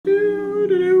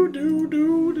I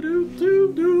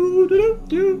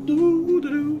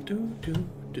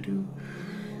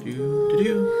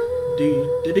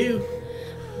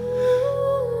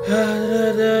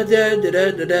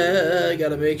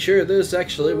gotta make sure this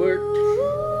actually worked.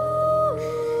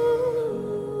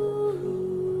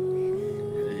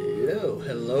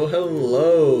 Hello,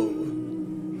 hello.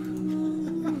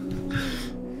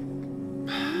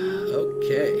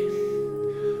 Okay.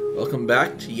 Welcome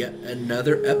back to yet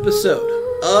another episode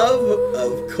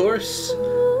of course,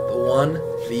 the one,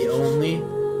 the only,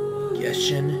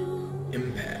 Genshin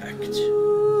Impact.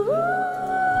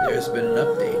 There's been an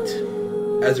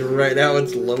update. As of right now,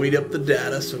 it's loading up the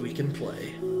data so we can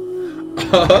play.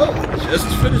 Oh, just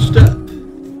finished up.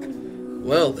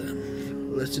 Well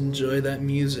then, let's enjoy that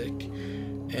music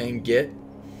and get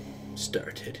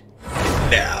started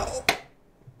now.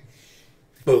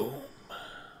 Boom.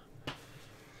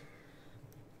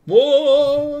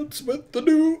 What's with the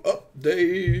new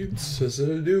updates? Is it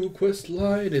a new quest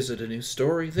line? Is it a new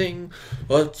story thing?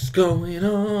 What's going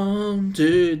on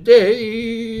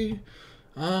today?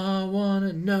 I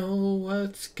wanna know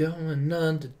what's going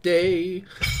on today.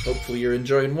 Hopefully you're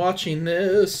enjoying watching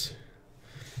this.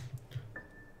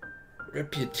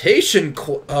 Reputation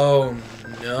oh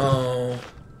no.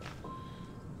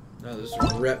 Now there's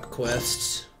rep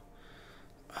quests.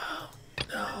 Oh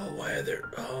no, why are there...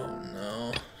 Oh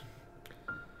no.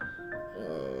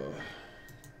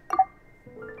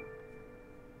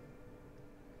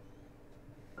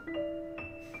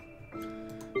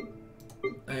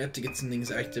 I have to get some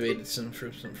things activated from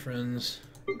some friends.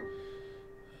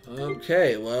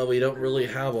 Okay, well, we don't really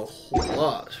have a whole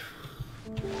lot.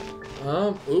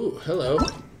 Ooh, hello.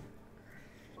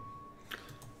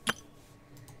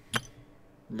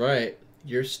 Right,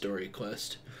 your story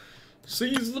quest.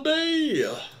 Seize the day!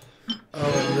 Oh,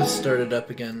 and this started up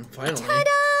again, finally. Ta-da!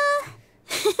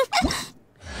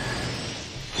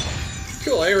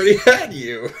 Cool, I already had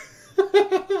you!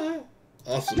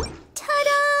 Awesome.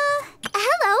 Ta-da!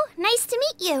 Hello, nice to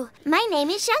meet you. My name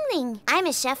is Xiangling. I'm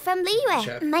a chef from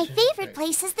Liyue. My favorite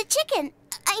place is the chicken.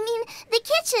 I mean, the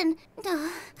kitchen.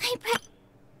 Oh,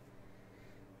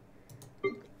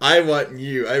 I want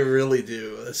you. I really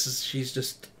do. She's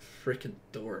just freaking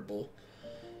adorable.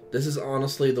 This is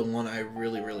honestly the one I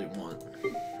really, really want.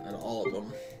 Out of all of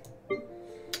them.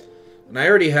 And I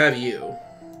already have you.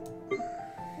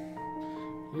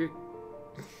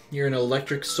 You're an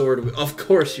electric sword. Of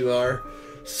course you are.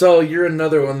 So you're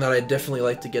another one that I definitely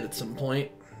like to get at some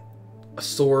point. A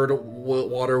sword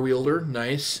water wielder.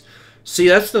 Nice. See,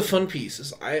 that's the fun piece.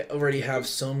 Is I already have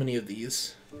so many of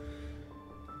these.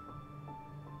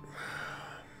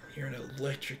 You're an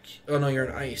electric... Oh no, you're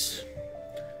an ice.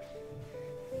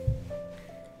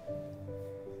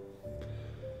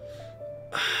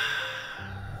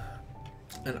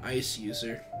 An ice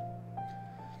user.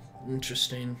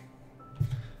 Interesting.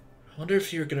 I wonder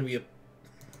if you're gonna be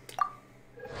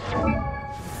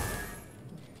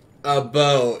a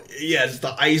bow. Yes,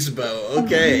 the ice bow.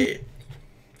 Okay.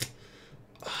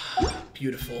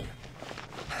 Beautiful.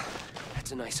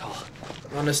 That's a nice haul.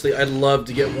 Honestly, I'd love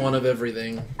to get one of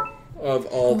everything. Of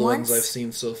all the ones I've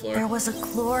seen so far. There was a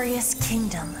glorious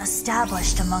kingdom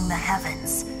established among the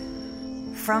heavens.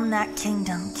 From that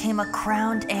kingdom came a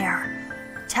crowned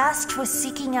heir, tasked with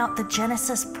seeking out the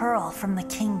Genesis Pearl from the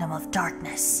kingdom of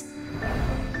darkness.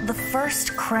 The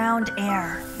first crowned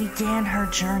heir began her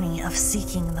journey of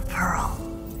seeking the pearl.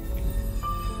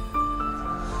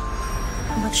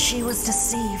 But she was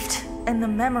deceived, and the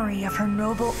memory of her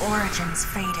noble origins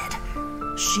faded.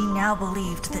 She now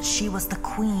believed that she was the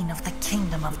queen of the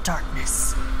kingdom of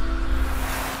darkness.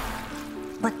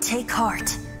 But take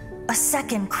heart. A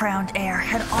second crowned heir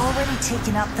had already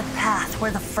taken up the path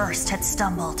where the first had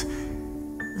stumbled.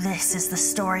 This is the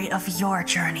story of your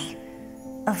journey,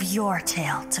 of your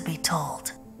tale to be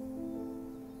told.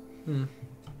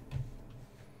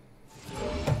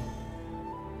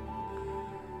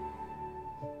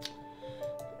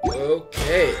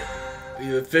 Okay,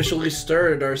 we've officially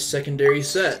started our secondary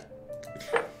set.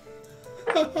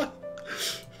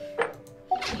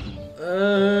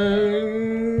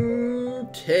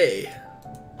 Okay.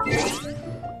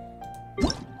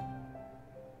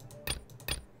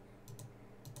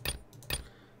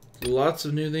 Lots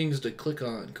of new things to click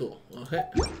on. Cool. Okay.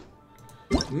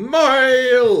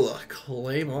 Mail!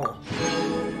 Claim all.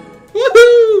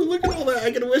 Woohoo! Look at all that.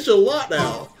 I can wish a lot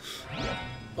now.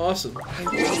 Awesome.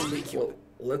 Well,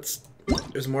 let's...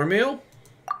 There's more mail?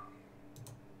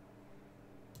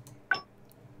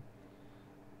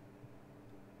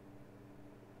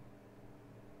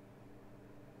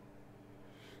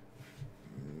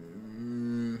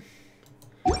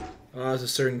 So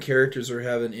certain characters were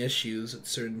having issues at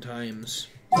certain times.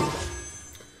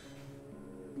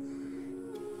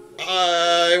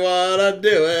 I wanna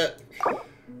do it. I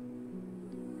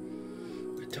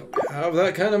don't have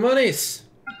that kind of money.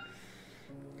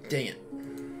 Dang it.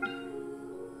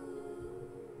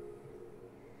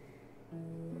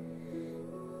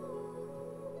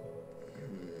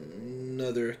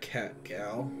 Another cat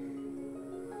gal.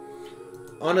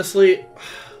 Honestly,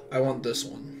 I want this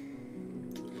one.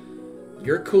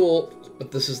 You're cool,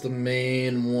 but this is the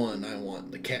main one I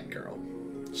want, the cat girl.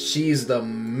 She's the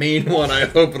main one I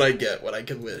hope I get, what I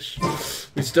could wish.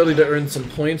 We still need to earn some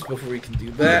points before we can do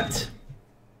that.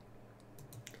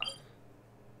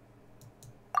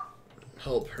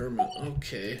 Help Hermit,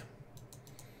 okay.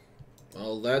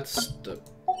 Well, that's the...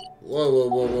 Whoa, whoa,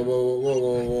 whoa, whoa, whoa, whoa,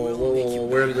 whoa, whoa, whoa, whoa, whoa,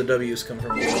 where did the W's come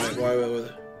from? Why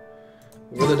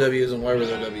were the W's and why were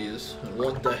the W's? And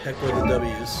what the heck were the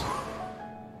W's?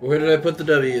 Where did I put the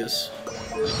W's?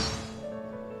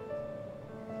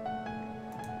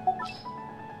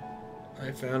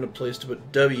 I found a place to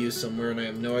put W's somewhere and I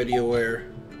have no idea where.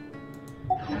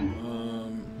 The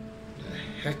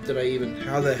heck did I even...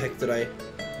 How the heck did I...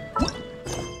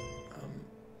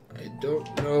 I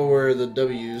don't know where the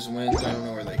W's went. I don't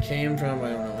know where they came from. I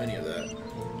don't know any of that.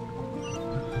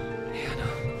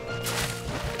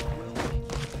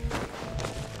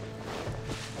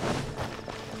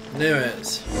 There it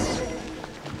is.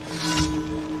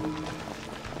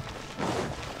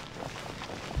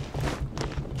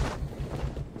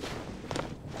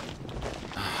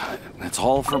 That's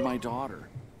all for my daughter.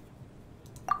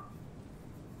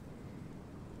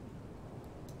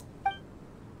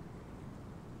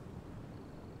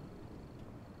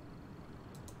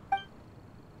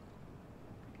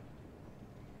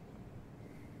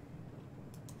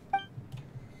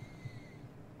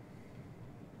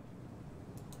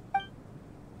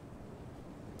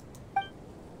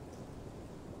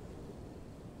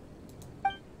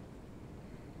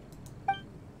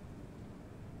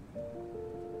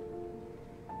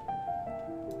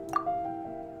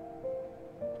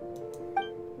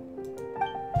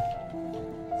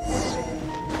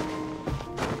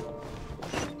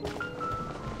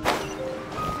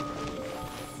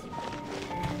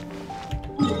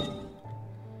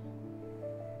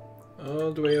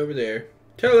 All the way over there.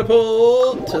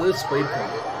 Teleport to the display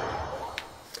point.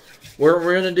 What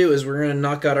we're going to do is we're going to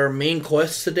knock out our main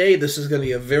quest today. This is going to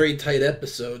be a very tight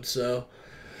episode, so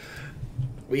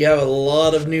we have a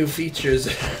lot of new features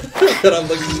that I'm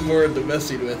looking forward to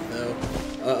messing with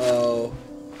now. Uh-oh.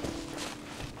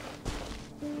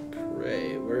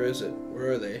 Pray, where is it?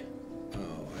 Where are they?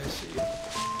 Oh, I see.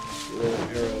 Little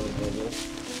arrow bubble.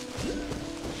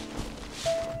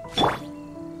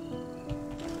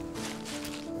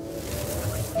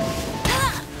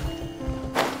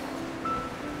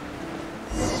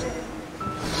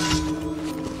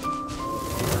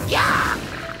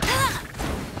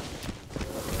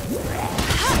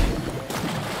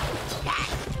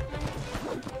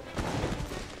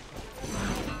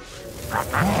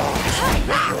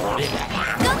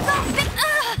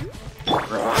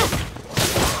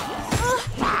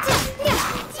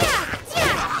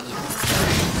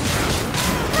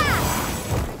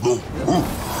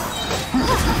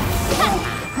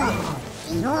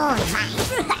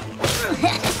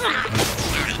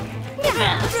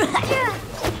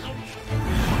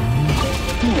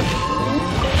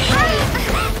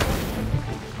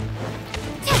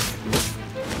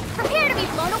 Prepare to be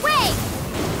blown away!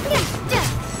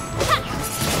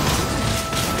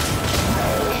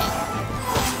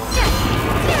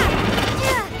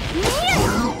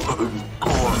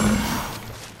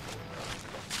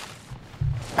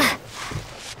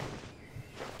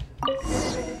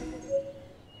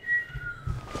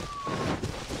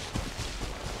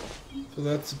 So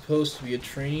that's supposed to be a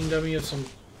training dummy of some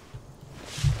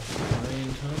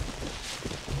kind,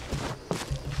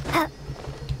 huh?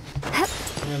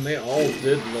 Man, they all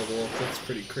did level up. That's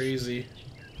pretty crazy.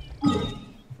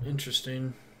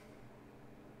 Interesting.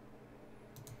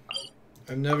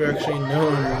 I've never actually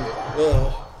known.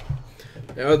 Ugh.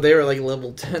 Now they were like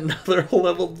level 10, now they're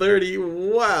level 30.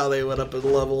 Wow, they went up in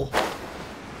level.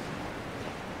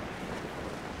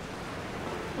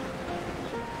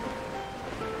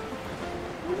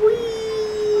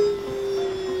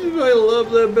 I love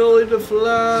the ability to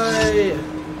fly.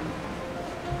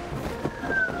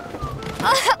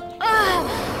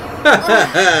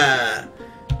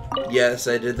 Yes,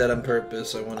 I did that on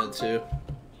purpose. I wanted to.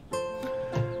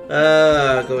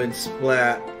 Going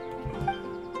splat.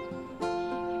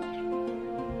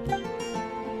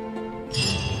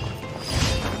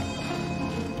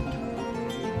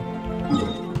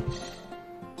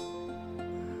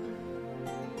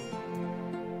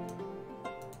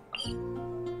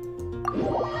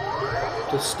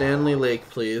 To Stanley Lake,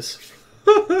 please.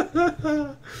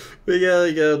 We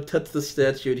gotta go touch the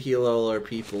statue and heal all our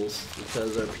peoples,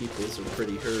 because our peoples are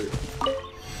pretty hurt.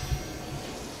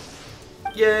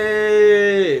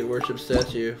 Yay! Worship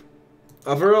statue.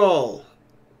 Overall!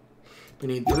 We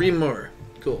need 3 more.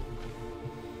 Cool.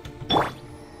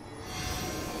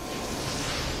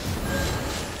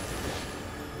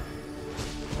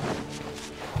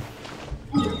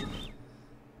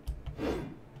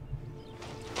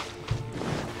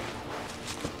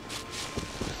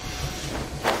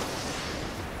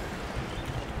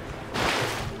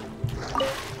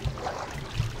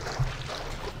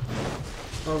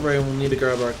 Alright, we'll need to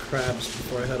grab our crabs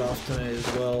before I head off tonight as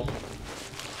well.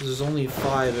 There's only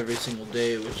 5 every single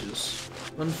day, which is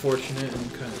unfortunate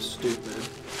and kind of stupid.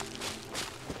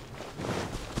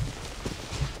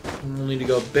 And we'll need to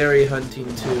go berry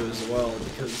hunting too as well,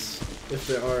 because if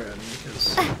there are any,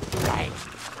 because...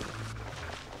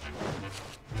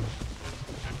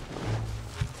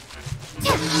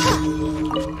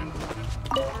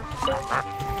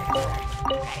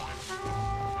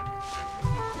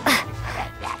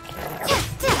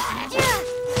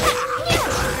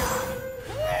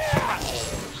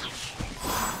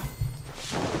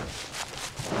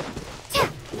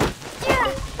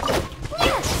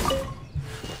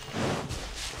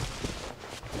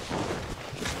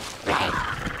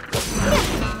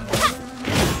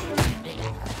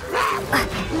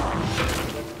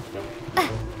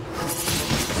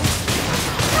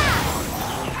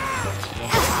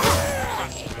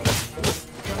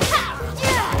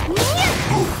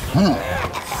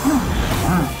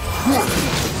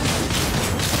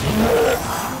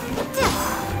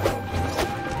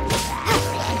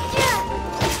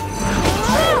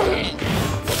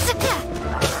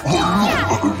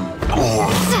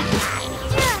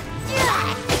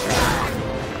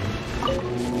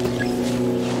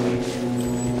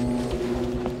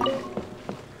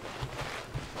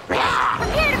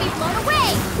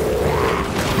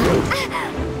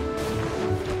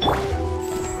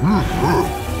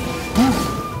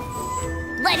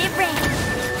 Let it rain.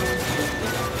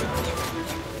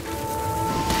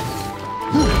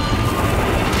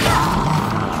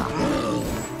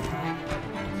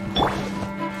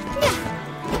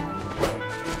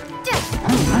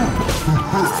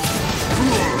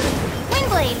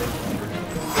 Windblade.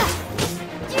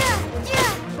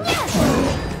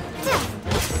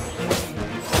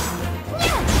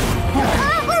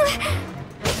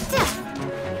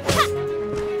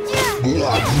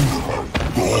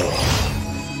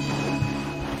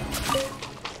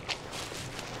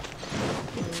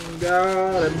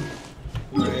 Got him.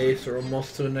 Nice, we're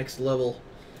almost to the next level.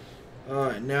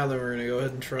 Alright, now then we're gonna go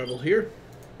ahead and travel here.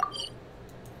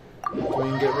 We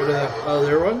can get rid of that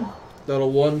other one.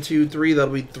 That'll 1, 2, 3.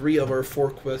 That'll be 3 of our 4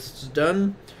 quests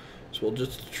done. So we'll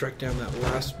just track down that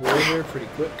last boy here pretty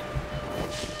quick.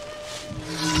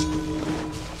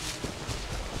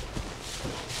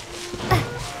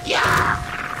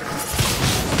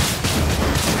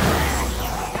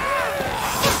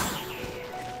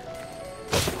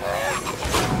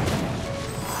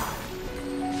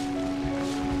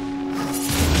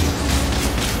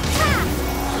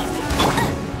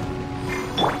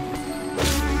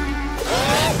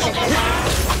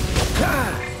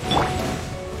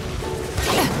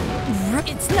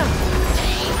 It's no.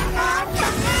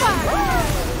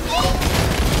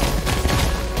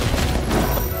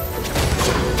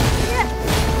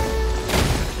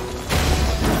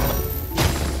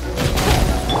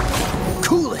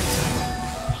 Cool it!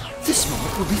 This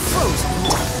moment will be frozen.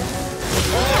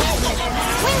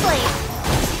 Windblade.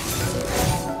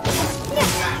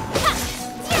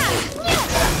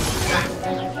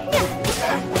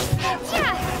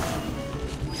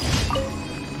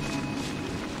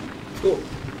 Cool.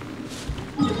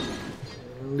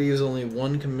 Leaves only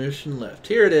 1 commission left.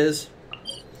 Here it is.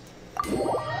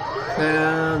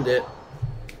 Found it.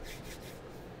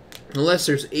 Unless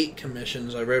there's 8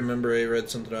 commissions. I remember I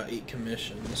read something about 8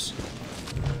 commissions.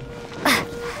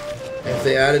 If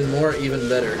they added more, even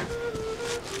better.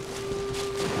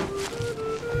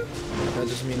 That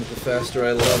just means the faster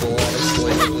I level,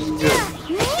 honestly, which is good.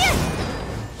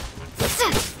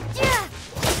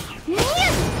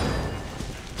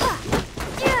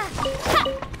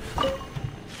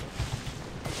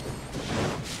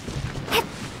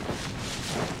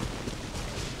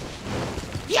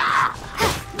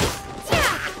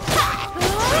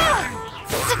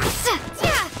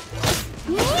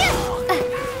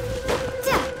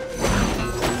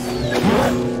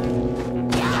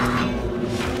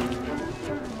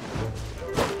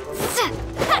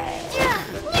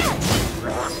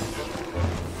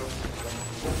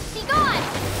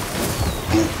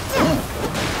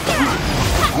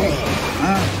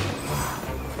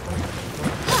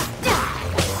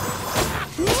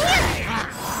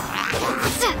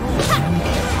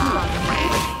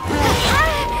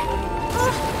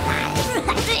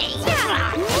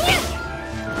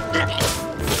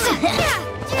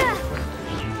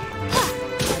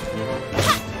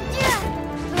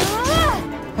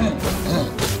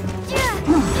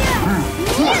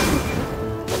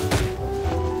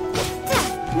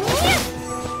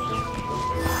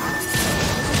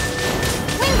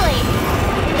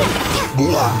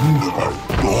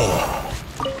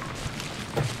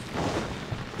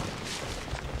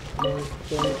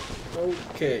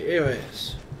 Okay,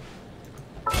 anyways.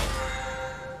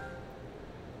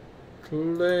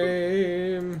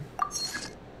 Claim.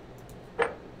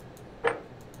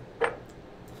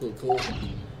 Feel cool.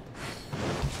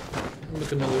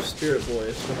 Look, another spirit boy.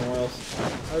 It's been a while.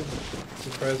 I'm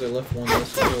surprised I left one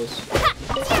this close.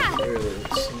 Earlier,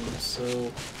 it seems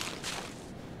so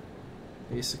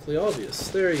basically obvious.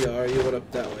 There you are. You went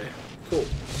up that way. Cool.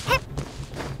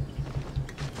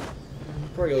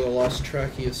 Probably got lost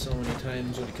track of you so many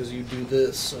times because you do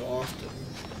this so often.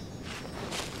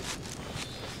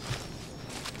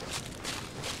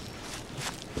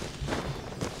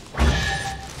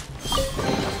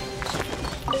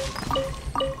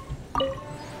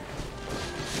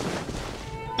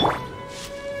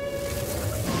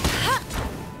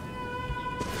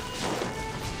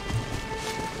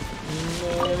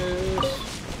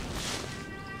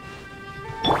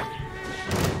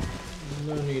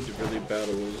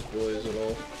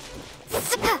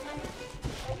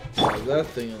 That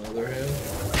thing, on the other hand,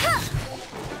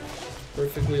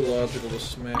 perfectly logical to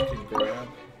smack and grab.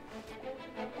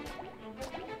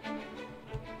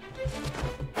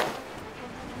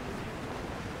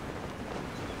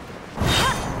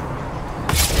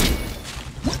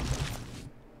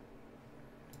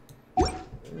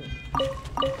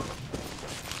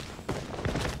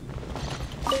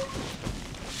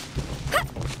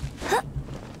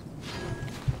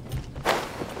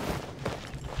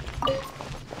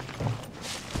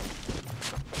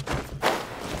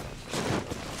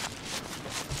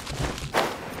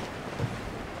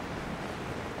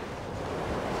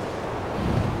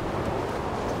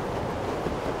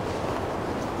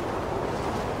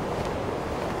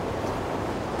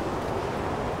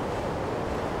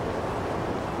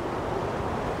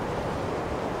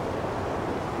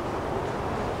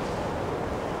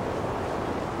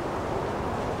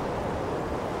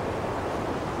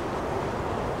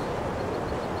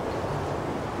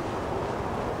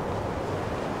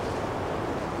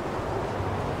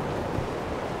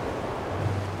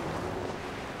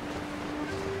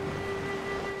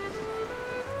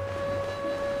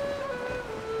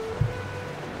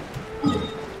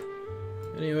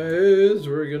 Anyways,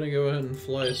 we're gonna go ahead and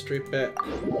fly straight back.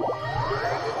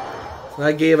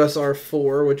 That gave us our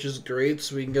 4, which is great,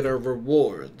 so we can get our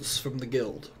rewards from the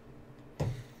guild.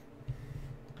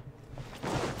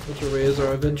 Which will raise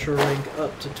our adventure rank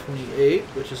up to 28,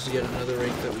 which is yet another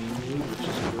rank that we need, which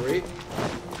is great.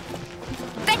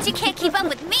 Bet you can't keep up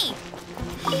with me!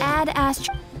 Add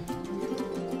Astro.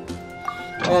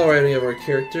 Alright, we have our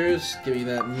characters. Give me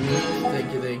that meat.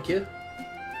 Thank you, thank you.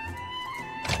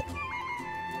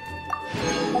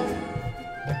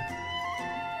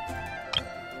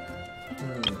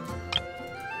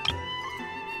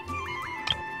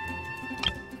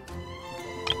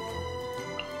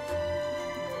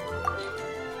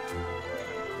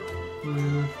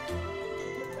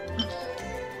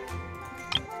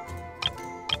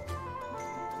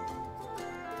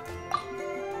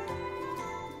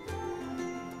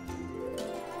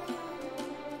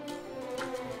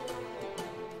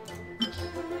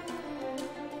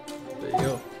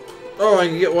 Oh, I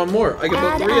can get one more. I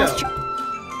can put 3 out.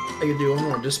 I can do one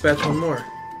more. Dispatch one more.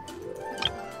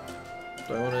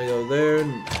 So I want to go there.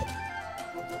 And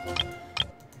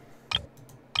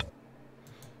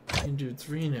I can do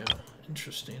 3 now.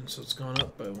 Interesting. So it's gone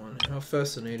up by 1. How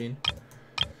fascinating.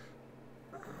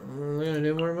 I'm gonna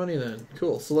do more money then.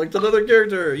 Cool. Select another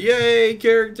character. Yay,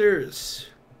 characters.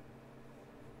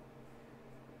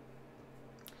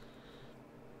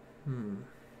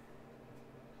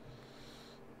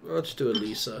 Let's do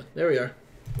Elisa. There we are.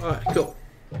 Alright, cool.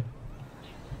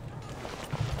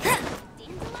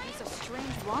 He's a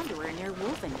strange wanderer near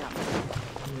Wolfendom.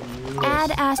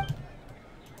 Add Ast.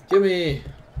 Gimme.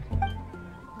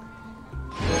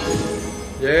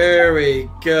 There we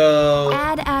go.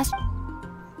 Add Ast.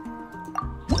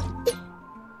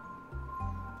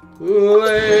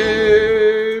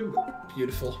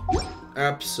 Beautiful.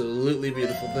 Absolutely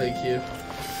beautiful. Thank you.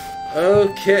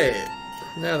 Okay.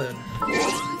 Now then.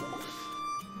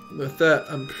 With that,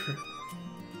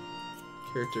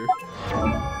 character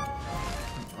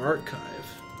archive.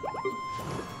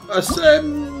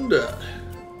 Ascend.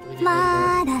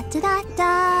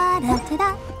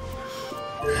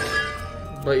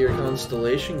 But your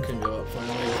constellation can go up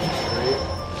finally, which is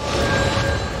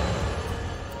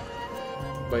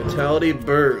great. Vitality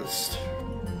burst.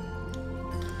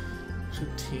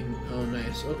 15. Oh,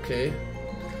 nice. Okay.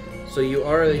 So you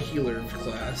are the healer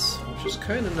class, which is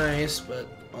kind of nice, but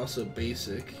also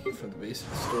basic for the basic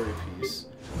story piece.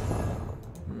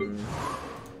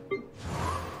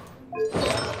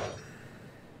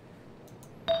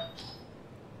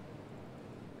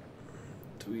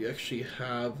 we actually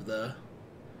have the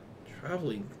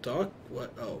traveling dock.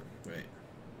 What? Oh, right.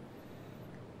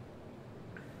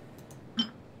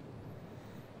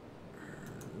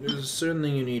 There's a certain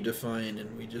thing you need to find,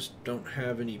 and we just don't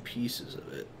have any pieces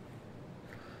of it.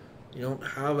 You don't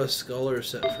have a scholar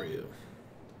set for you.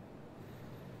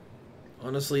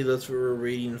 Honestly, that's what we're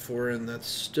waiting for, and that's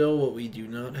still what we do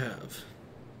not have.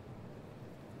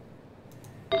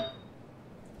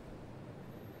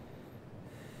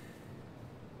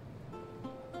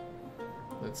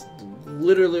 That's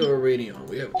literally what we're waiting on.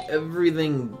 We have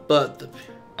everything but the...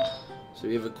 So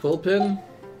we have a quill pen,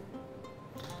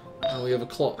 and we have a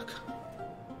clock.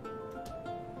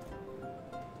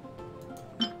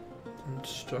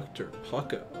 Instructor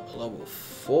pocket level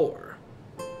 4.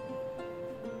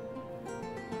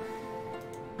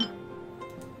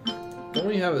 Don't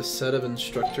we have a set of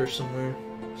instructor somewhere?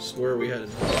 I swear we had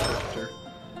an instructor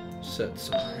set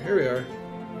somewhere. Here we are.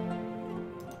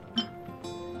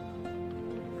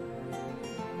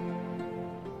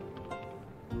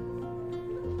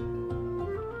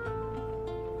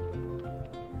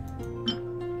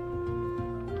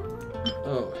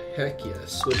 Oh, heck yeah.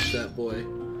 Switch that boy.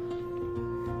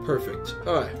 Perfect.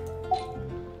 Alright.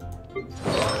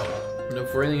 Now,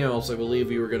 for anything else, I believe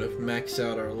we were going to max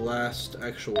out our last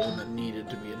actual one that needed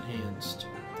to be enhanced,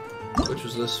 which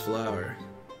was this flower.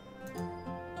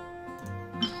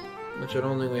 Which I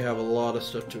don't think we have a lot of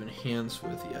stuff to enhance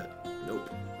with yet. Nope,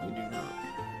 we do not.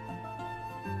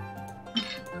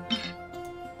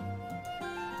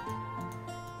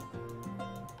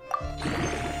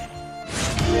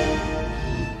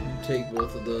 Take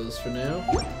both of those for now.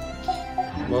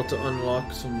 About to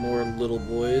unlock some more little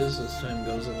boys as time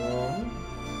goes along.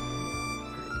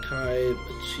 Archive,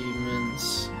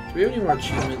 achievements. Do we have any more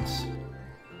achievements?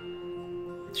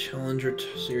 Challenger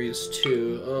Series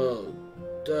 2. Oh,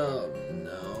 dumb,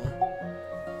 no.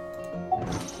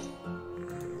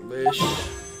 Wish.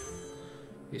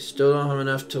 You still don't have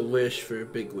enough to wish for a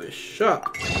big wish.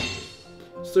 Shop.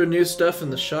 Is there new stuff in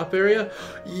the shop area?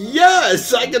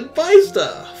 Yes! I can buy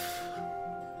stuff!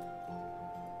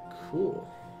 Cool.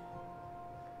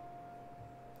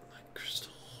 Like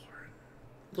crystal horn.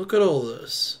 Look at all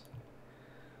this.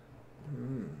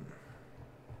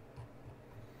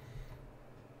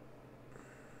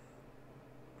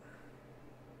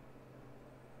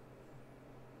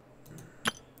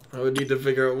 I would need to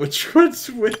figure out which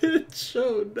one's which.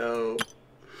 Oh no.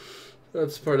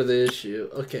 That's part of the issue.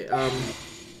 Okay,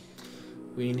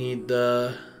 we need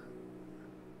the...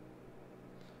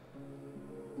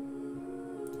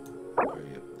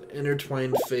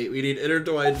 Intertwined Fate. We need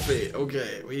Intertwined Fate.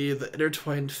 Okay, we need the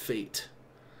Intertwined Fate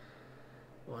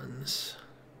ones.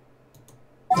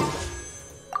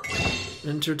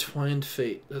 Intertwined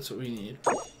Fate. That's what we need.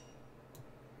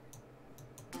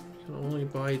 You can only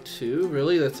buy 2?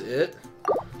 Really? That's it?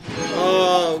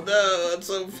 Oh no, that's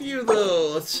so few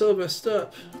though. That's so messed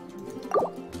up.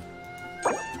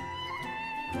 Oh,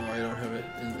 I don't have it.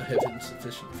 I have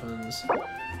insufficient funds.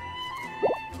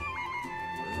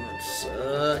 That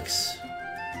sucks.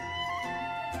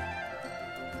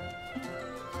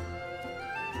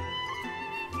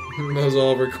 Those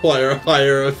all require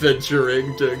higher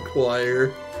adventuring to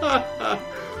acquire.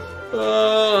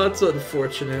 Oh, that's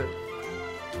unfortunate.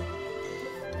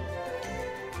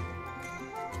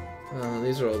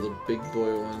 These are all the big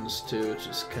boy ones too, which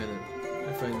is kind of...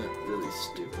 I find that really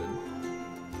stupid.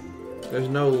 There's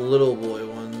no little boy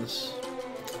ones.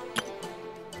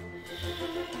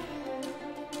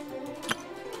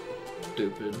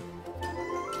 Stupid.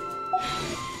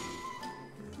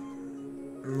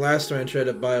 Last time I tried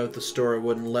to buy with the store, it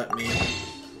wouldn't let me.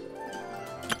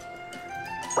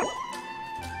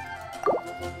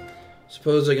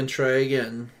 Suppose I can try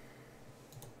again.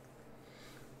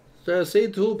 Say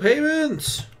 2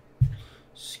 payments!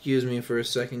 Excuse me for a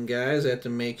second, guys. I have to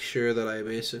make sure that I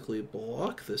basically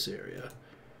block this area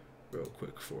real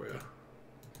quick for you.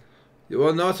 You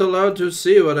are not allowed to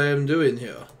see what I am doing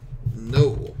here.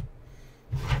 No.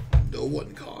 No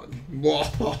one can.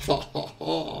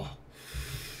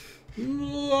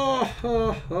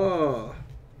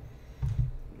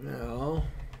 Now...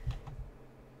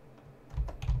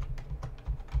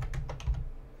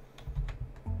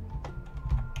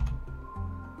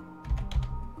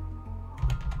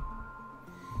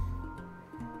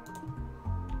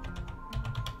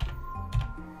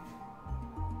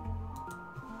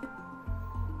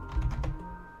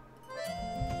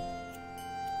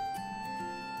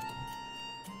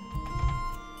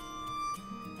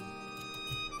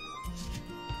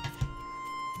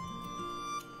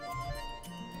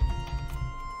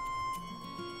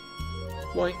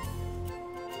 Boink.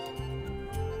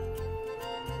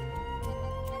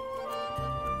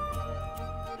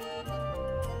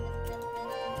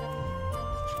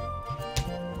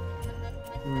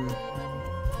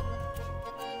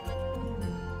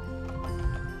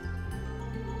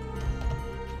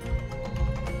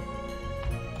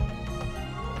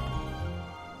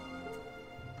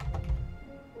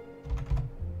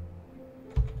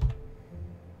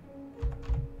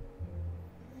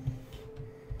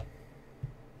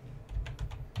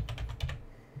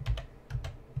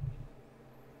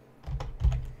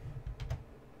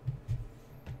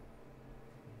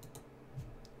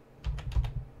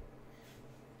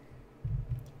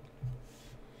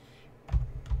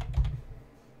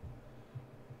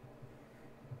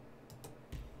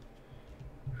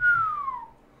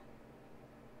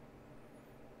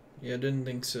 Yeah, I didn't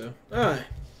think so. Alright.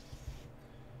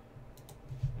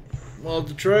 We'll have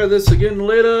to try this again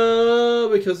later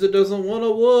because it doesn't want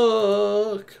to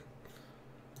work.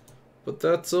 But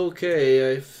that's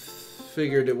okay. I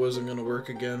figured it wasn't going to work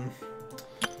again.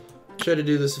 Tried to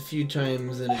do this a few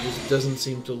times and it just doesn't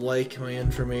seem to like my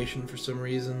information for some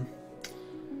reason.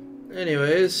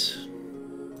 Anyways.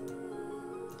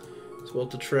 So we'll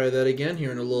have to try that again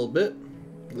here in a little bit.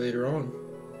 Later on.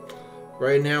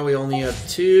 Right now we only have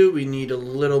 2. We need a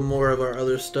little more of our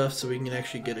other stuff so we can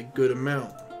actually get a good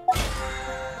amount.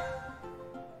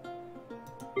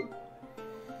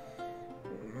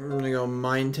 We're gonna go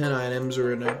mine 10 items.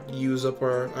 We're gonna use up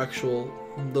our actual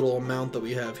little amount that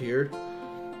we have here.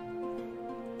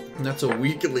 And that's a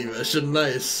weekly mission.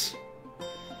 Nice.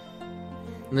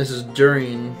 And this is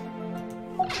during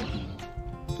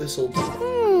this whole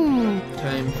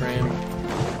time frame.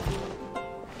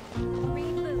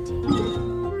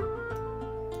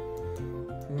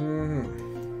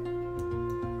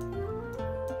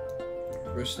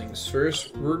 First things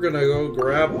first, we're gonna go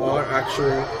grab our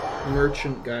actual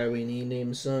merchant guy we need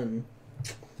named Sun.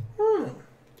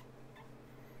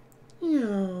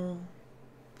 Yeah.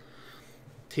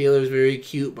 Taylor's very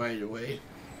cute, by the way.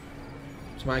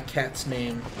 It's my cat's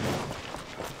name.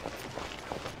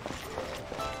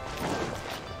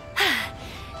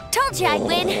 Told you I'd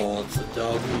win. Oh, it's the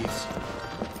doggies.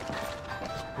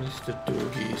 It's the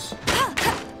doggies.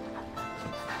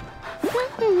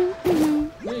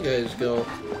 There you guys go.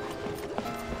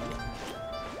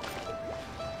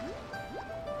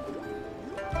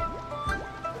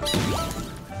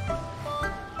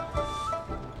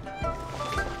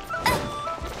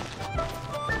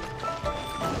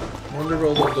 Wonder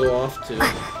where they'll go off to.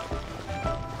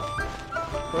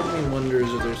 Part of me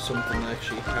wonders if there's something that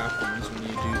actually happens when you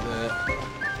do that.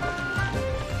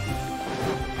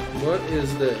 What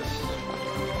is this?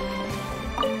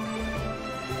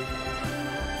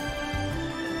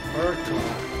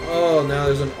 Archive. Oh, now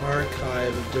there's an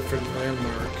archive of different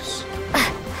landmarks.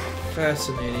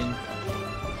 Fascinating.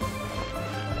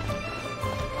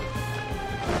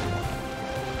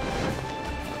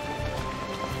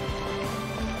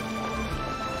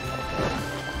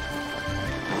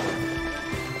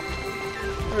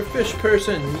 Our fish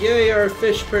person! Yay, our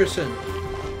fish person!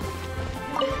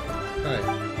 Hi.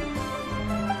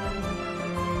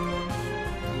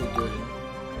 How you doing?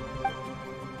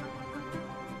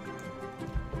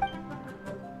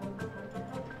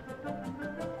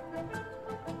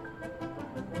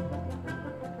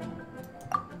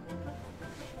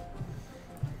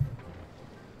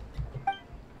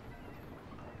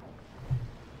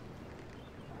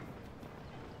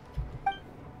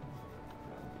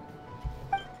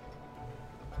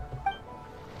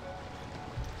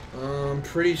 I'm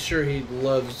pretty sure he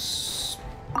loves...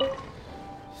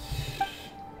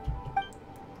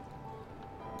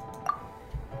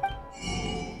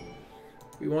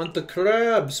 We want the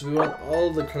crabs! We want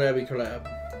all the crabby crab.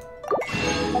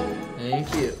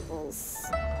 Thank you.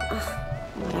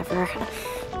 Whatever.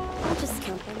 I'll just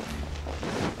count them.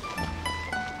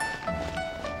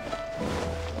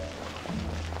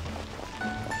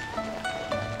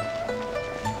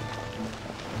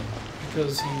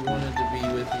 Because he wanted to be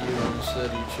with you instead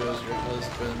he chose your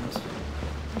husband.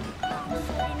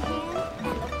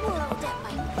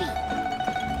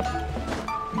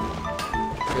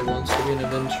 He wants to be an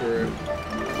adventurer.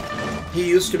 He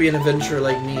used to be an adventurer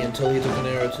like me until he took an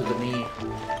arrow to the knee.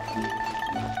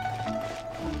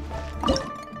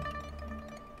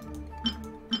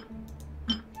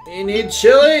 He needs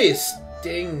chilies!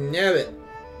 Dang nabbit.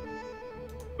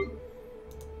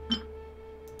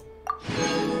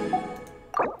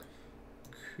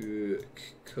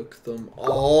 Cook them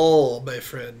all, my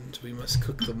friend. We must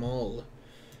cook them all.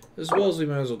 As well as we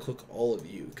might as well cook all of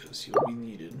you, because you'll be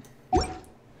needed.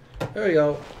 There we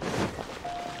go.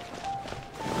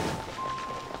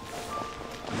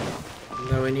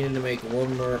 Now we needed to make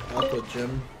one more aqua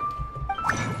gem.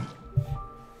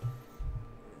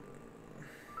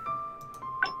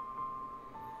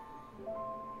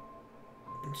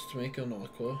 Let's make an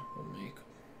aqua. We'll make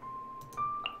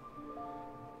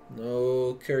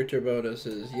no character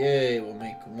bonuses. Yay, we'll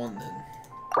make one then.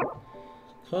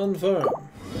 Confirm.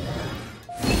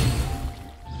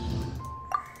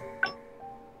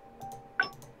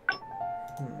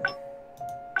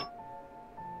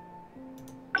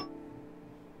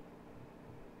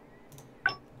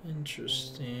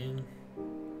 Interesting.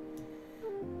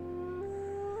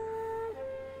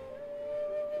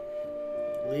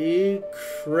 Holy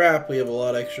crap, we have a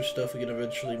lot of extra stuff we can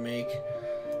eventually make.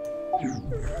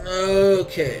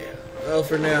 Okay. Well,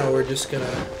 for now, we're just gonna,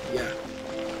 yeah.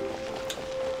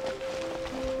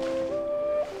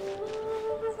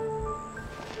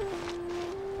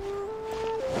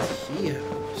 Tea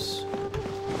house.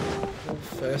 How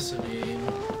fascinating.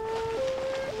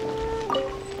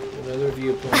 Another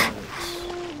viewpoint.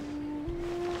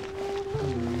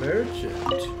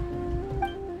 Merchant.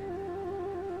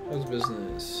 How's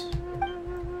business?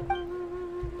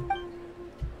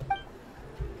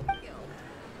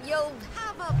 You'll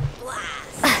have a blast.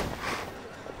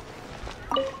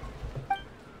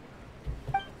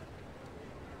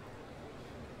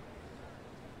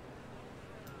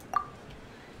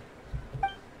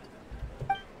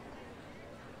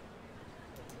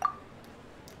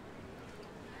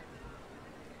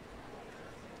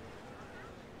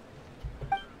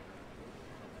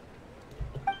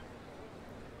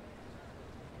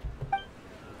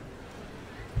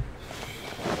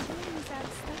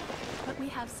 But we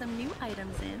have some new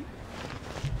items in.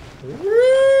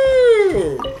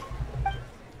 Woo!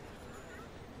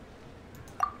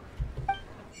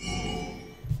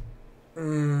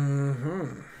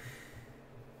 Mm-hmm.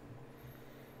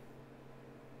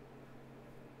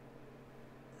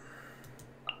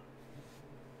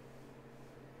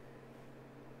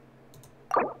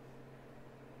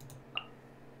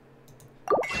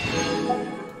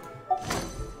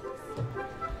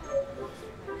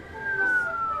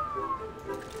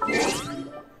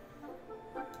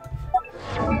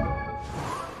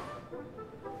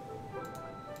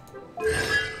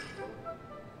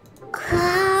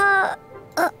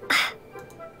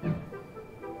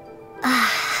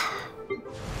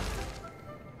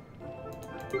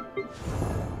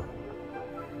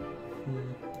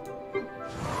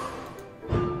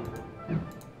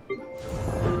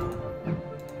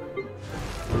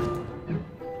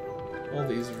 All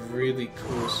these really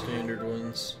cool standard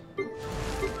ones.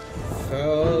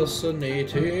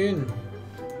 Fascinating.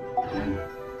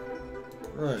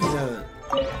 Right, yeah.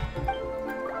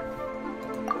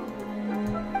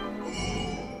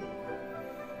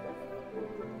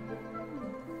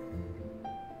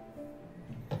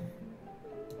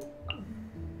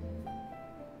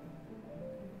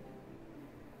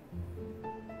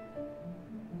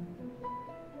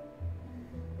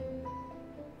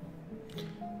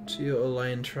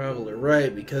 Geo-aligned traveler,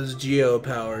 right, because geo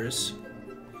powers.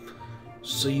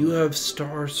 So you have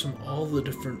stars from all the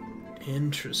different...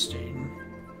 Interesting.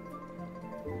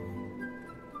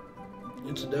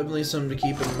 It's definitely something to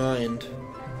keep in mind.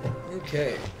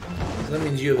 Okay. So that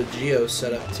means you have a geo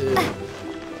set up too.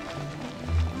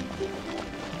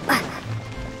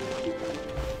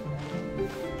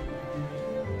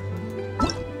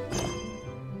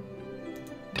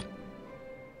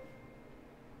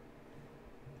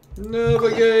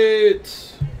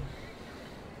 Navigate!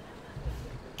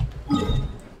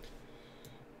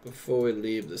 Before we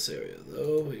leave this area,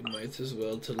 though, we might as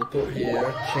well teleport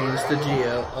here, change the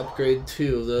geo, upgrade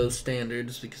 2 of those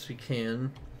standards because we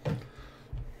can.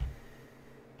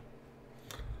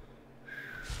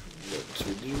 Let's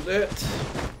do that.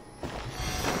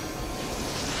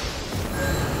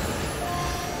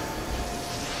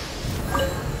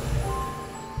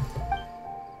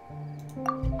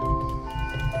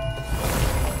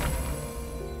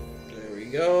 There we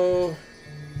go.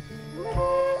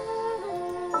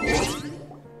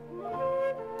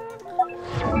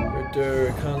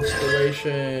 Ritter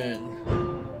Constellation.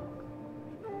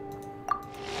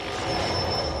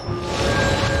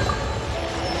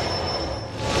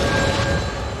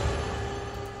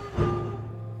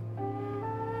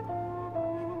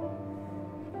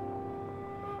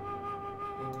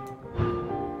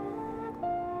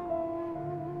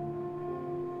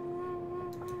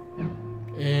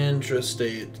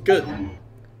 Interesting. Good.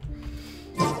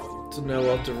 So now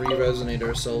we'll have to re-resonate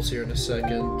ourselves here in a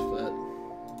second, but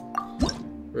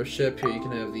for a ship here, you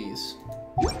can have these.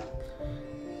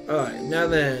 Alright, now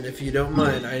then, if you don't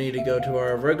mind, I need to go to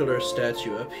our regular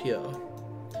statue up here.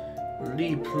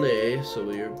 Replay, so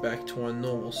we're back to our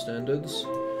normal standards.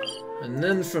 And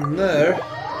then from there,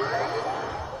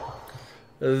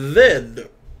 then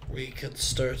we can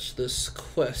start this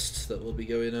quest that will be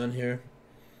going on here.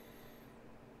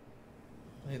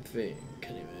 I think,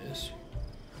 anyways.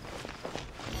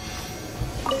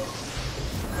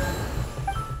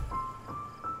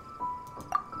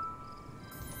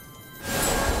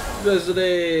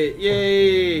 Visitate!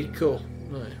 Yay! Cool.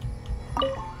 Alright.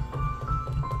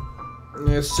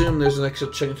 I assume there's an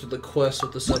extra chunk to the quest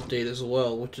with this update as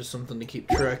well, which is something to keep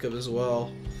track of as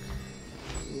well.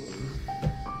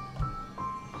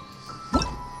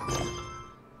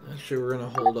 Actually, we're gonna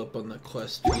hold up on the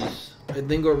quest piece. I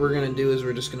think what we're gonna do is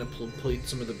we're just gonna complete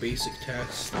some of the basic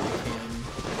tasks that we can.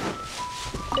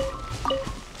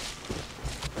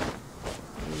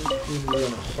 We're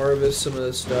gonna harvest some of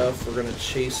this stuff. We're gonna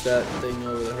chase that thing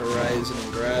over the horizon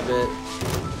and grab it.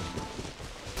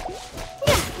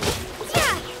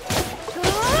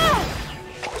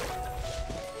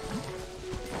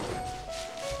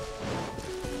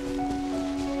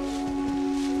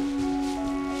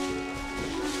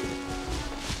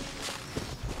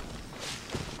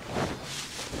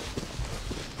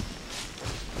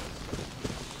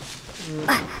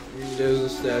 There's a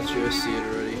statue, I see it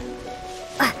already.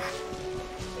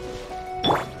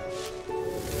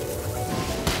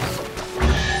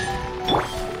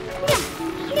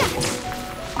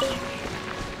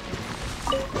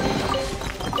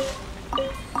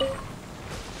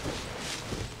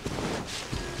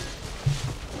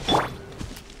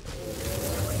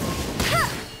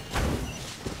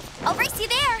 I'll race you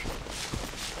there.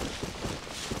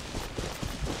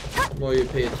 While you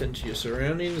pay attention to your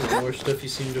surroundings, the more stuff you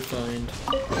seem to find.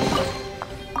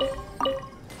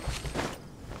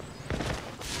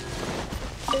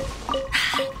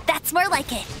 That's more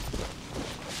like it.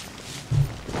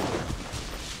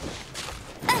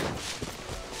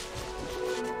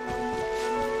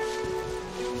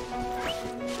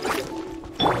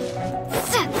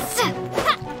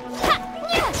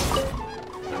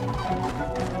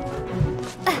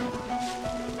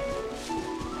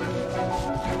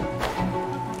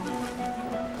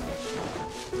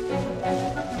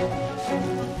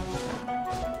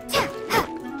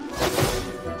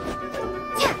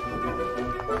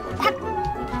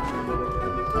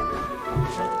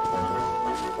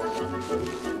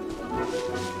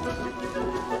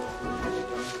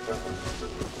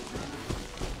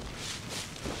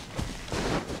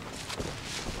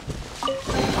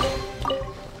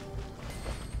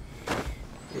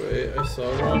 Wait, I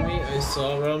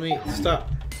saw Rami. Stop.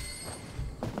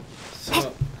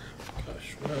 Stop.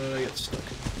 Gosh, why did I get stuck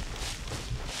in?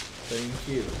 Thank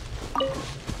you.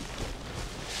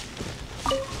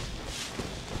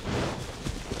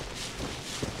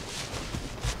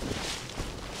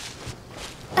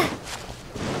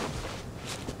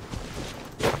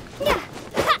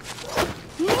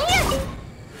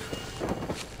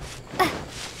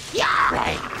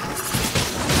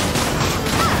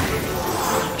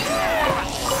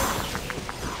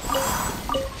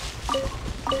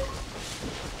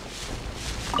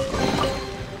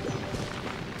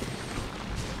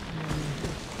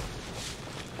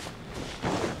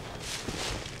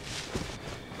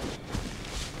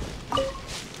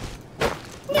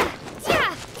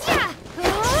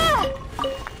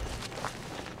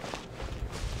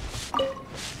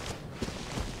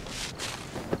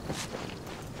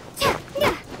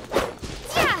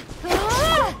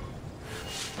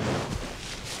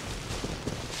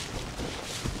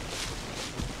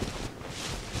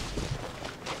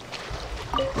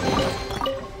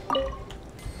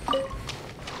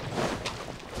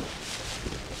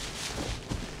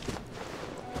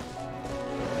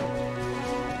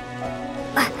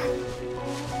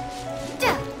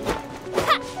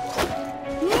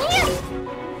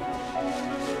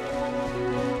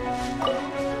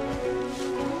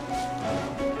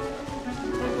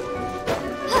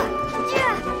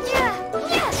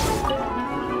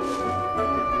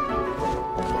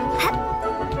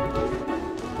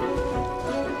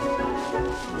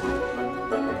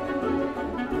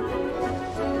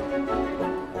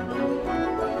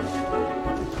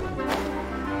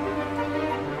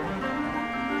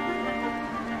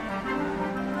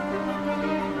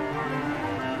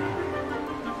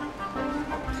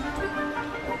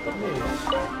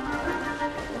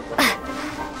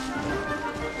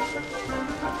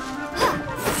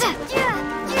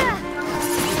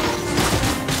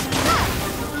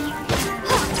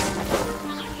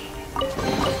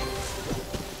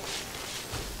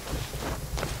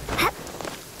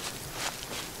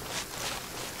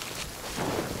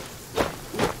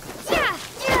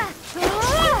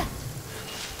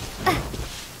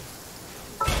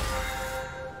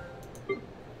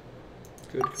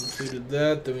 Good, completed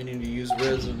that. Then we need to use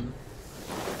resin.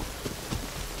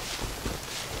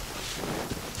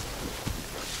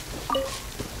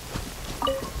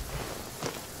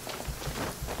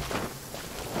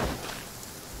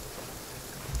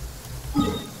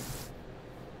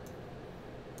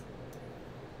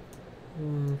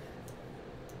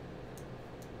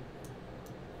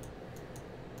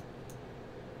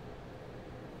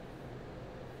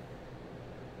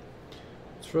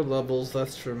 It's for levels,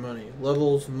 that's for money.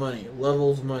 Levels, money.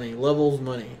 Levels, money. Levels,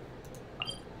 money.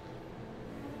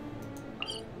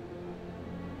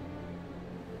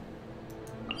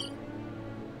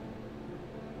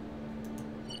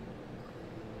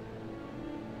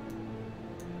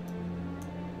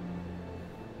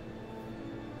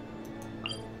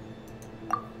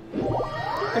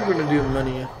 I think we're gonna do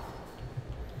money.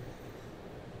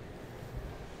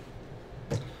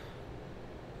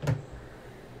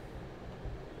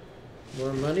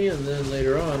 More money, and then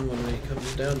later on, when it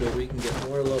comes down to it, we can get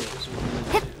more levels.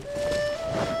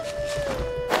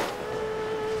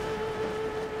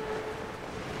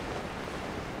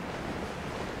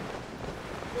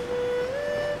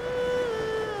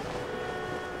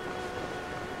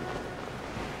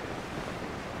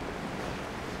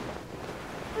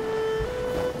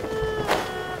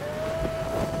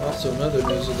 Also, in other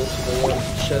news, it looks like a lot of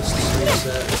chests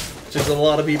reset. Which is a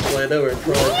lot of people I know are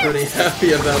probably pretty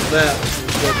happy about that.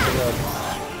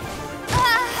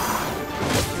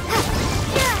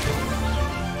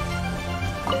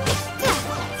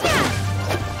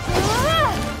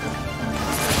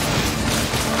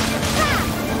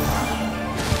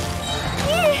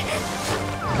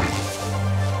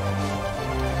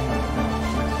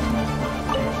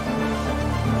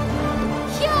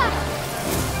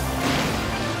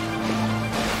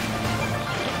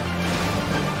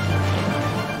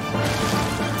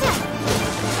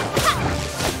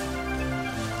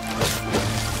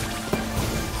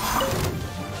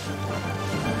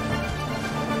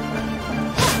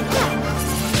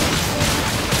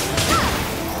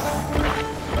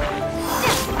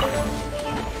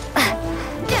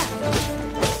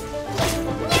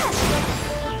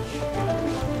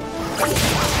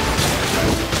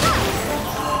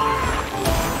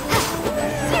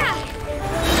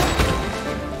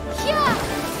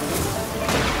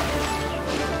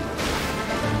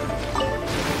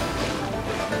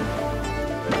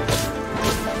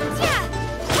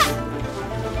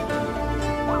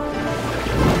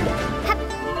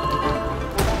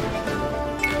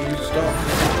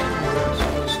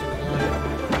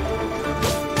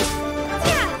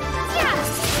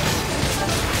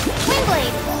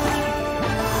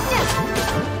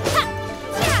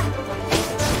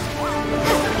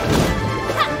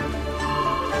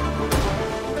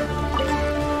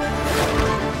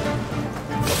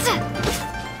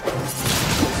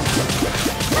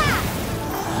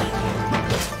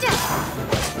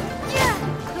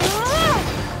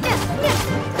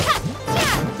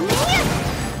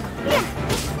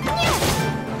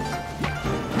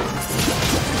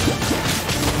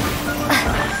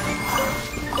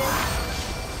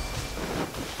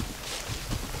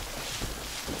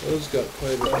 Those got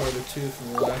quite a bit harder too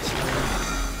from the last time.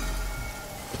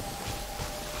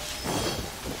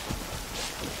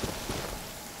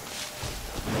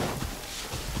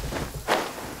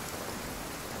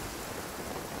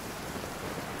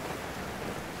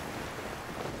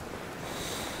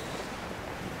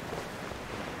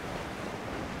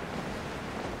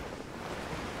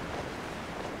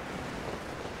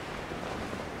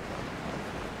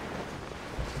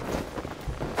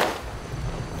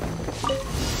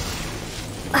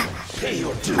 Pay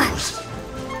your dues.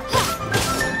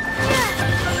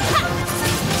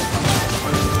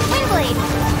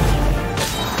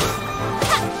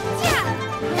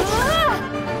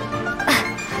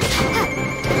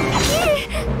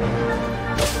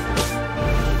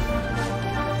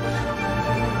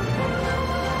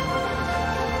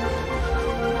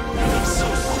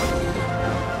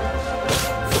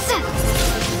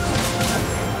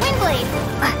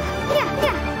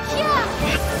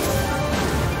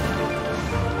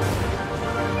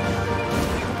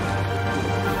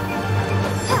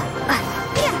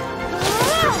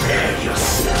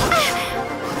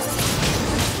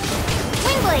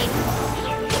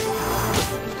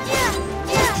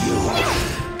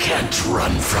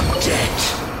 Run from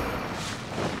death.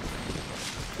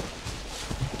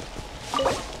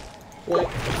 What?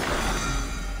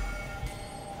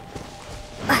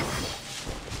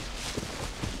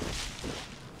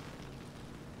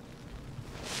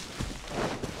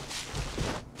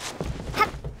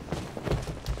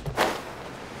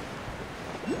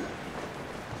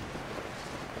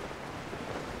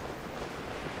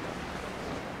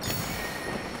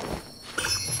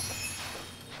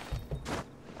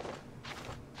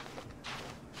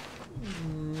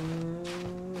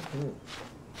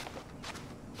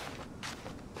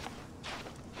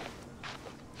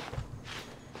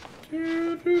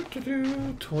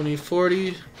 20,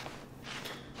 40,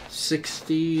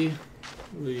 60.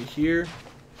 We'll be here.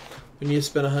 We need to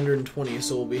spend 120,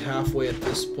 so we'll be halfway at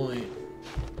this point.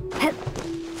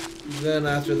 Then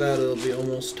after that, it'll be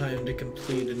almost time to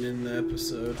complete and end the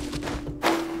episode.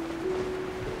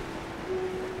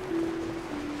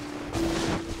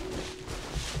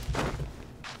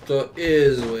 So it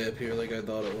is way up here like I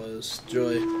thought it was.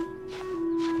 Joy.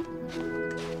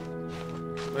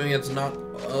 I mean, it's not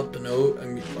up and out. I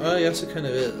mean, well, yes, it kind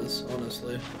of is,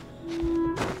 honestly.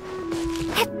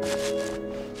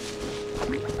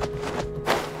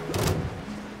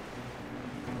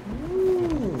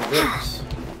 Ooh, books.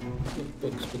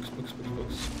 Books, books, books, books,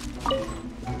 books.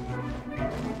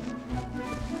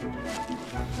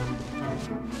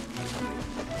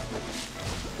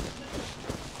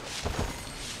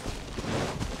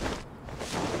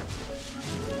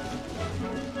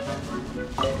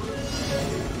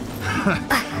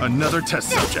 Another test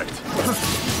subject.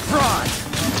 Fry!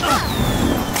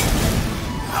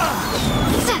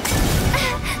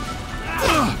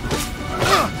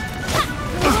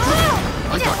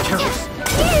 I got careless.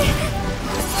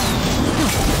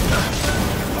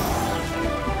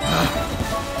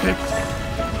 Picked.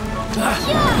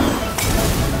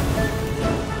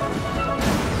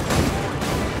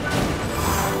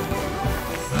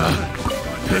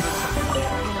 Picked.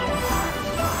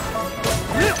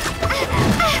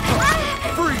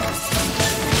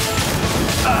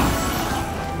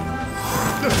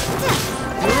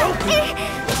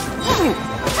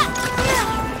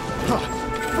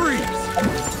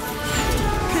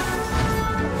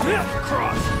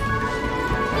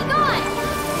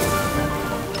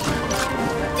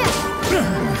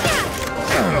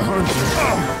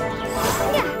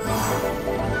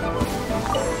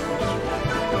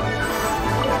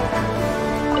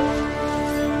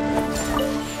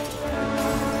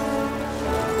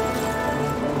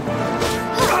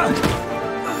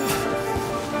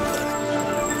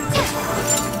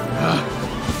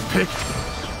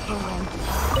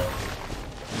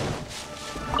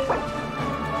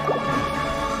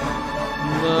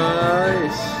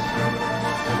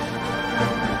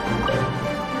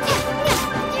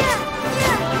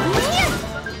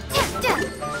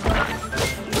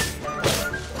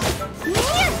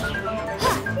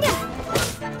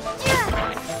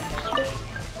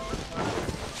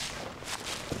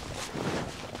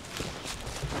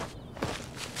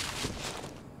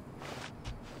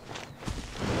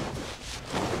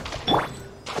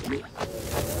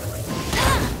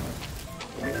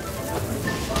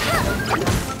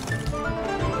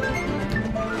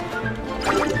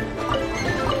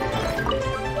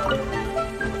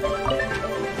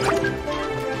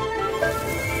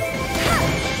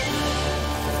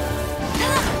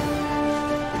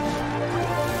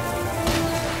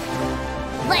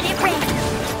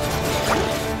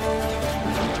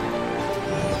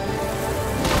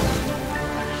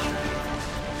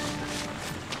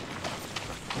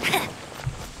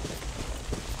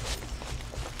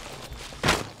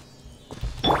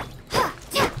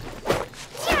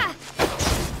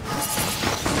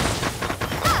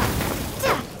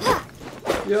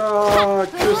 Yeah,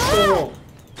 Crystal!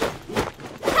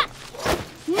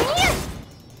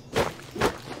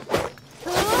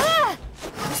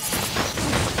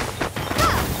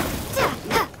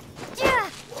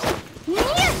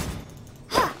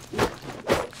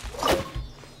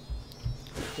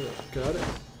 Got it.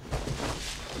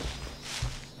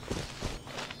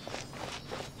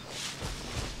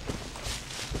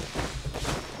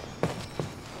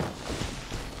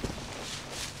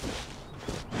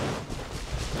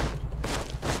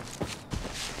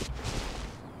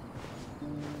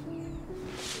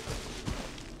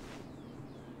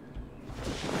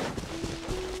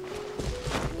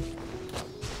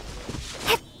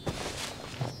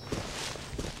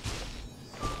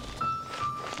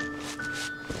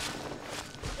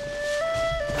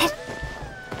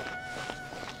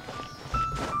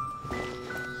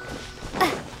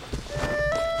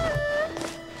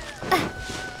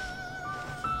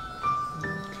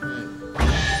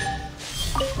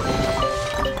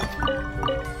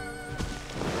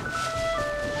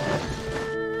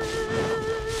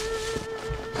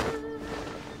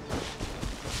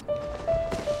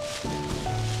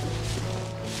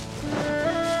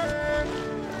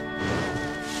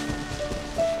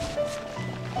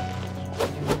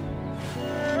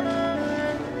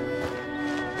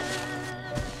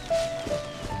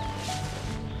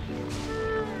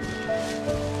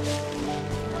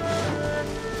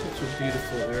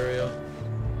 Beautiful area.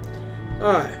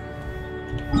 Alright.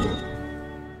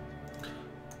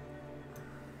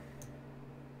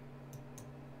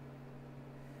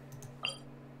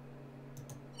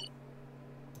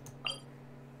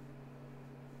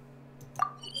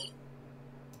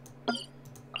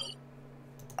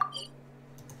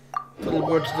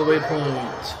 Teleport to the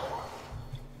waypoint.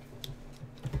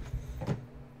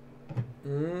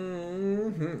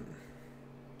 Mm-hmm.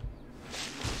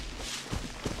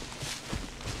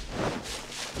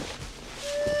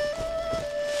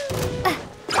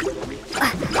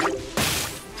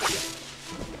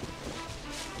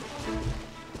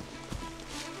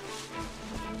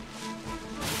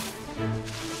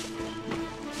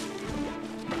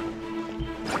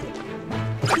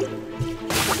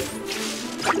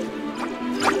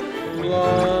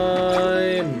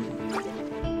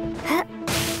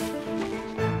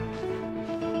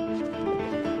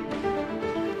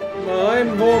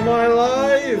 Mine for my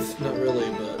life! Not really,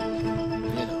 but, you know.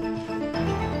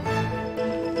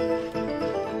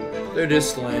 They're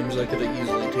just slimes, I could have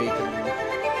easily taken them.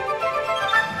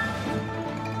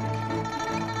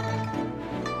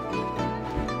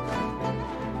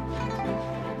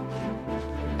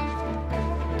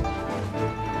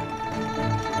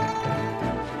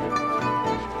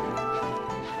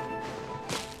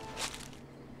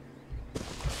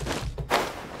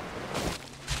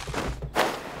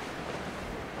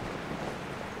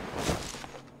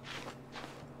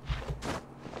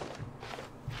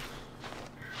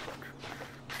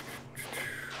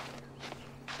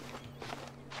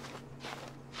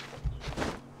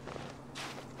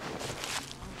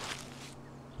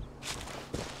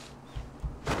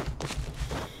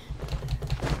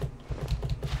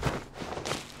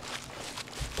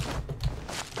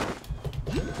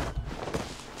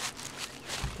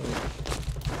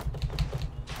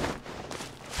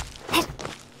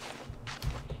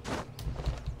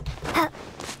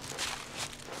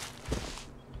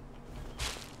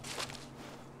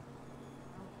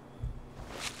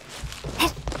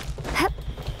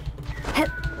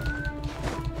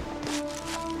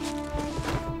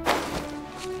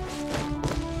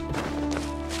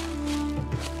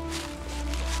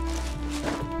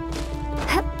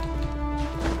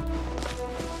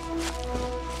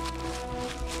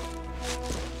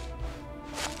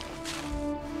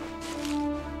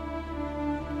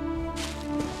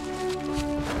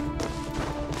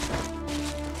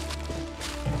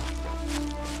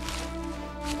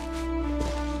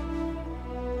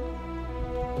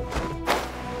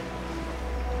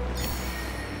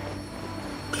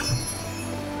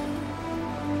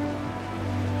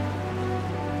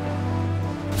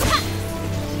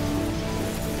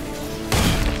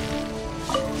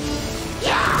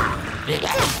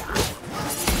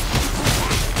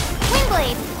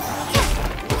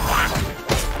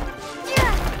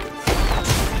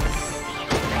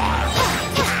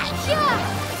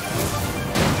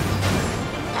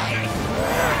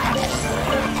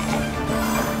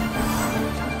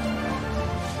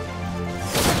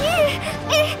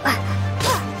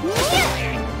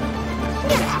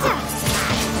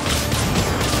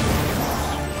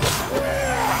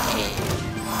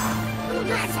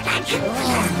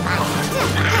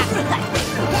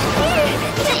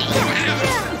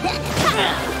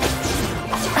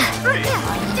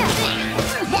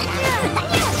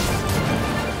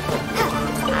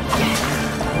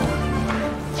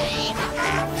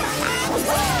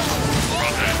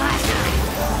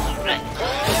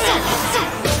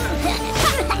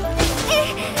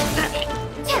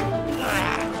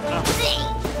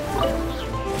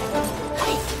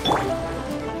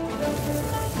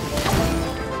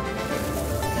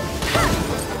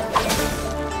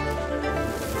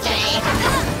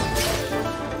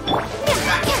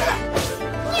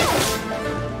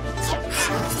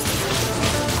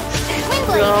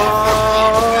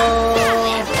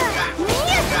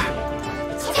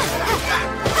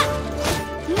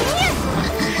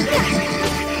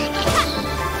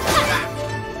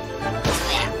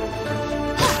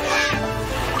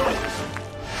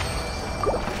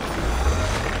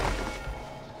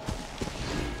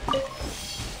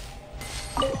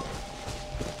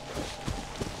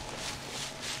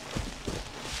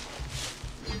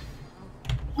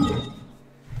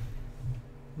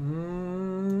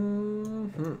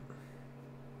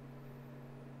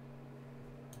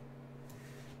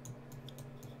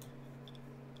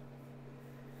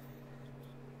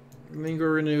 Lingo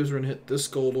renews. We're gonna hit this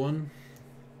gold one.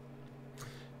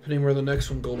 Depending where the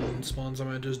next one gold one spawns, I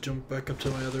might just jump back up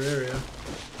to my other area.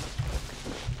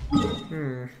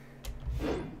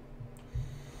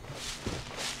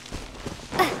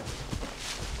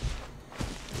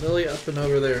 Lily up and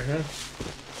over there, huh?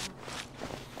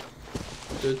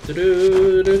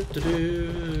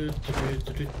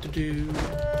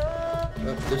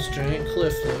 Up this giant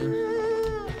cliff then.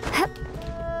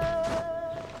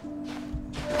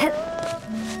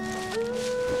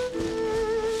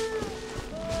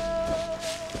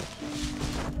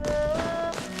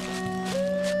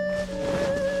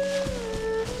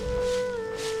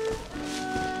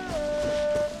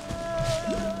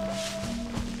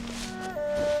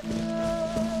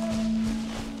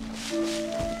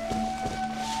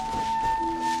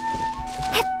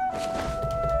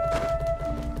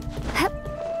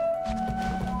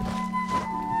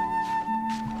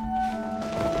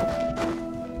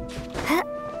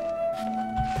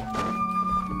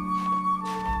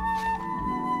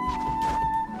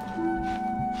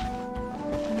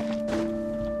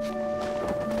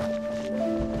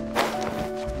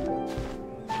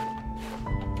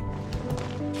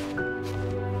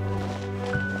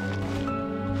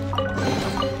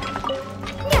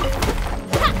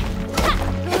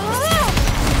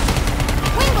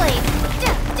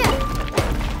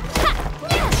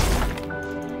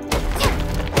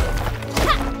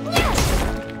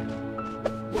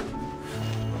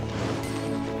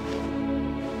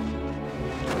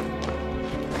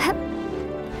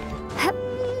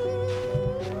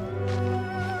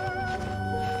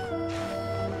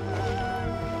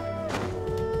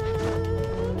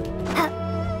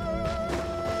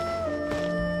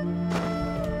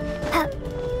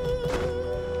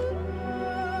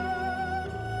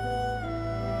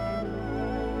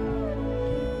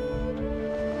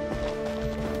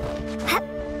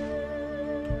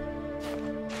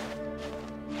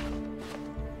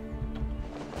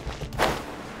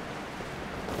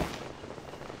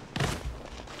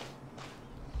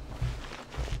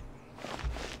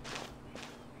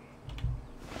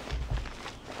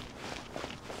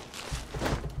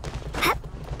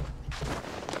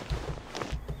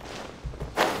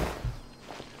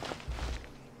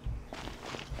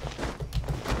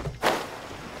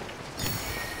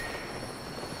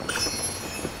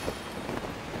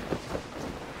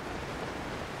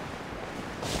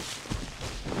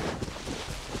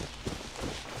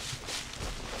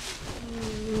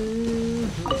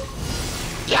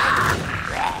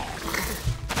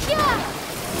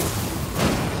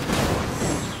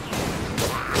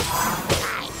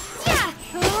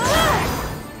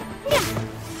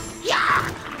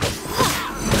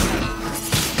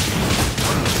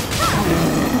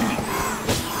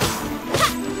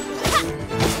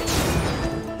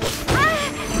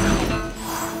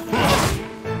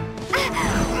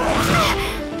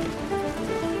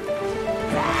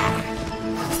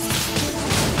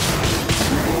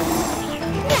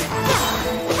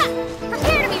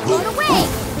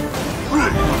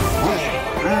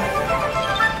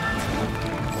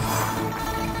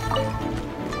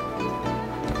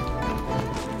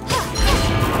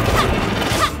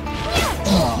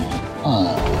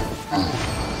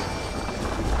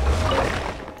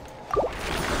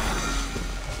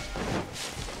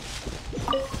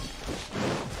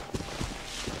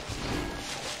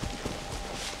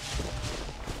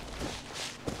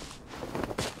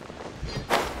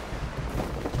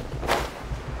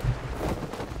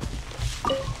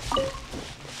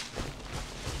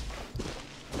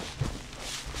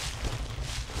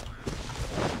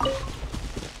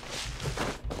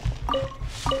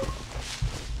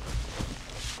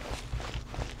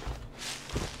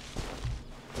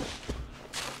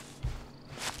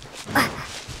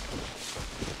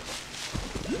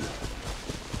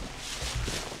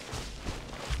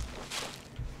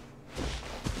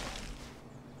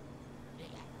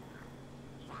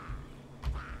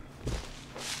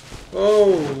 Oh,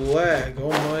 lag.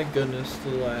 Oh my goodness, the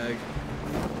lag.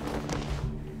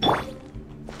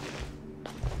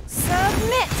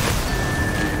 Submit!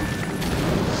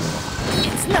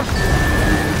 It's not.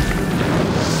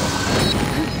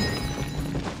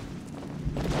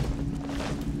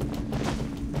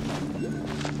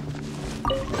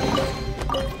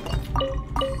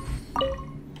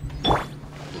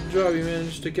 Good job, you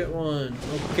managed to get one.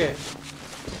 Okay.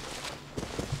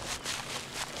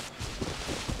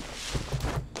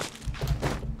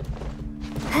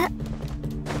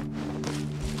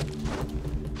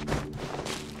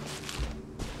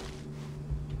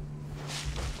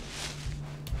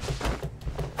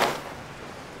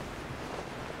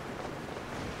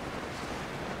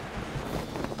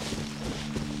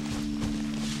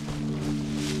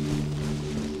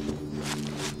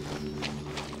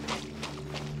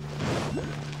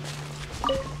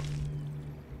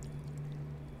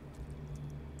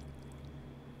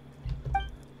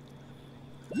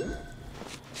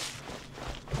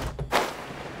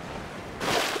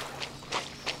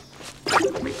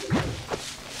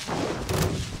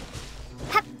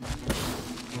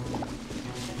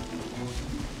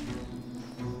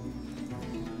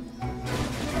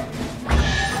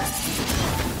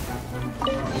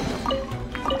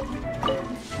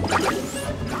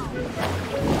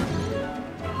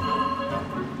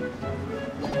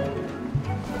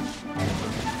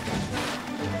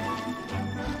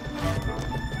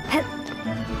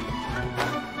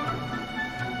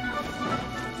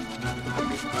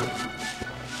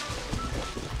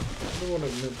 I don't want to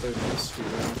admit by this year.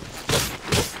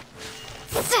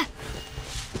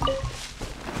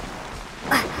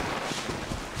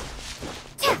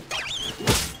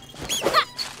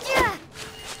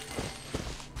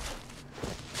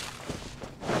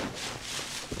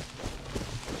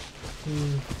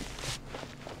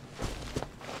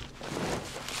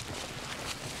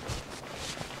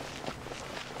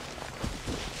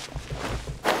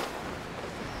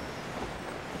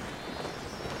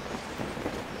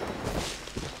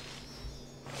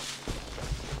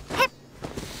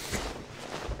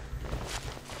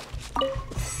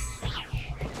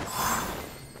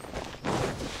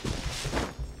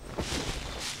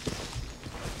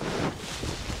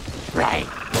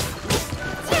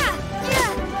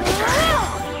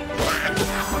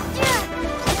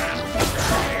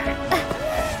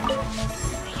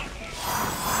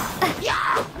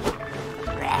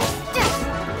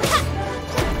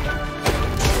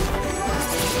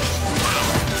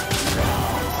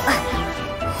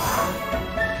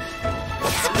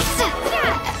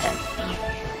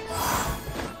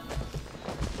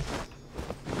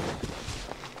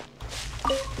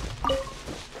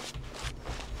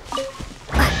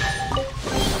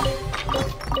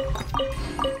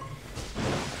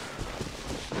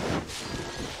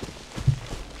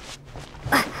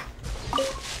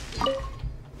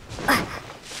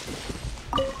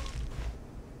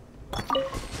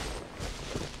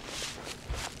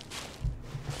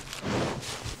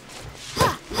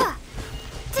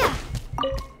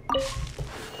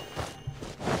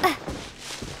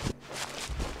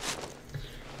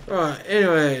 Alright,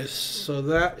 anyways, so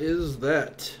that is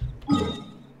that.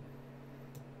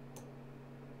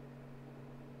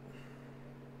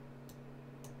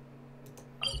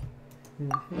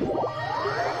 Cool,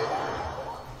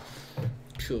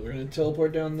 we're gonna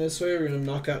teleport down this way, we're gonna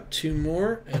knock out 2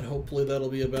 more, and hopefully that'll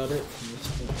be about it from this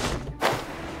point.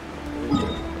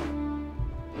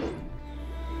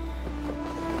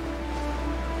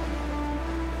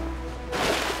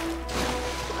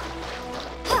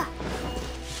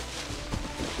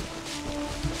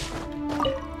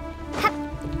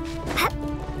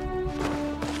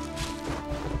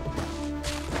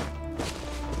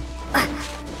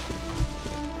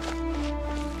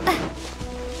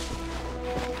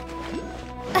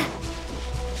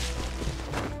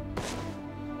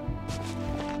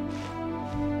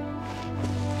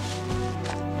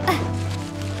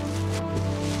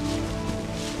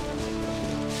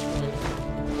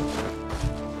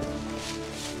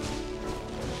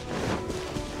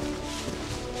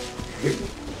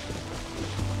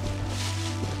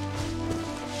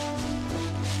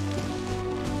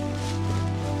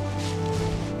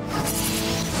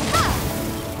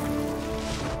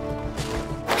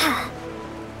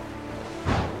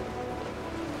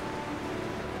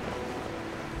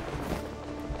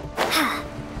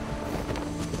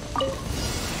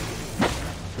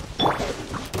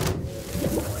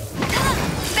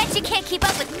 Keep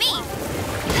up with me!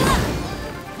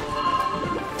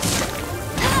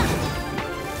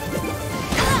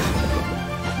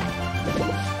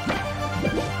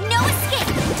 No escape!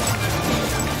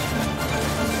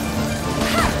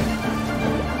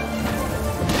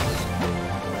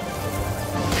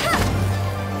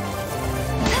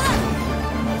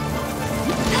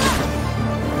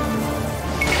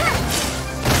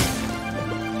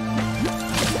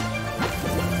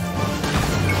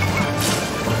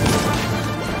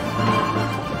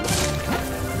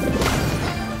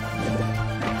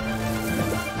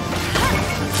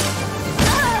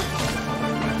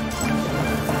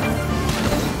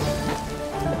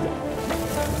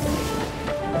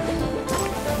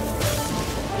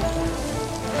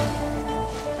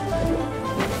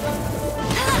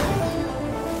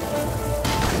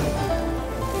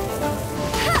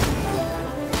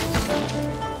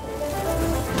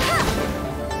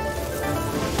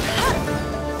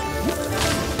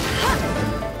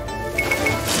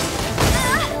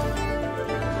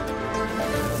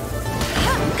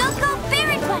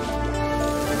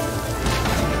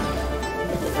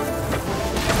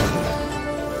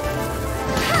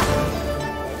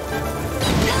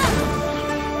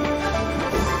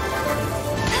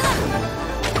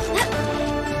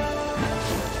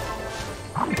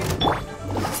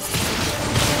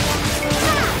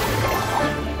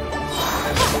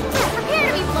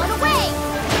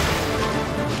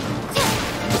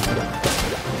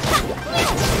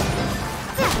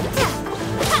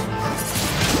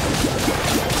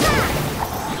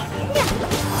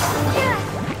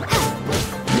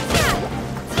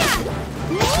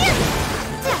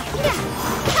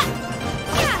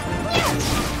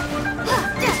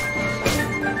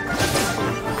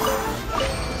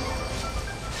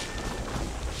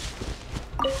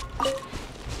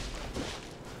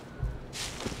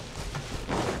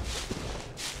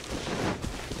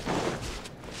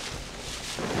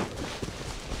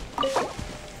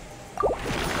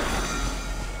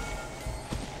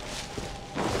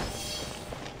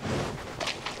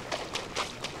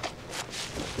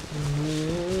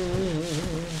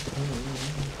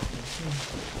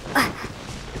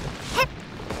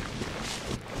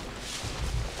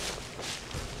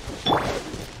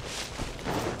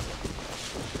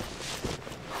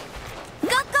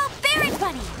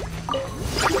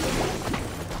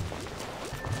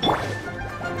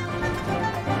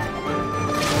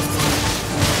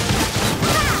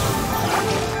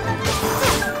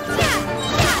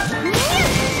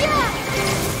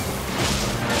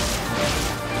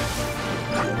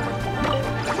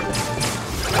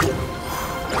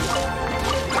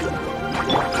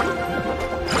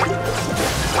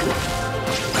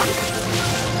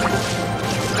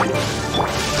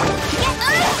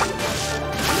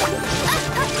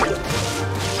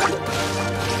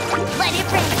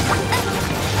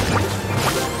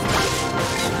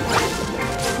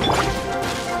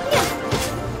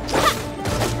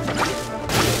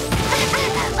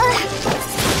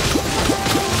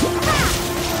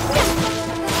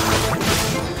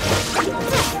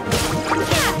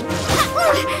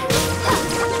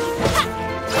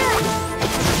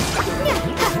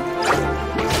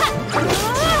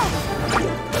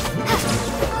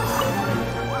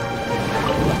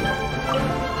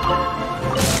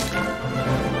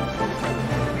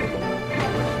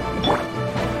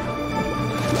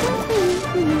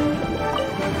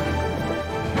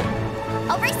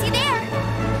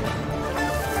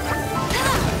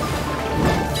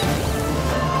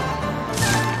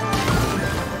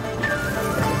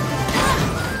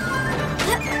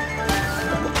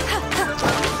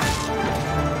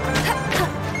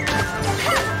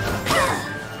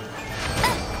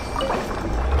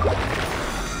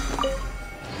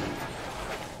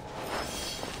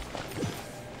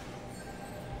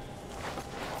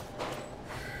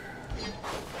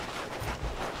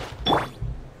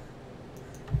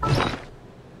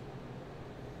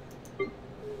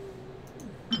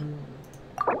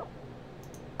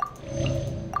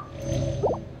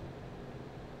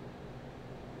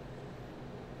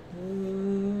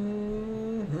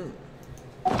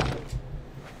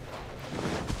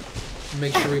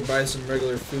 make sure we buy some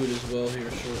regular food as well here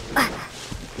shortly.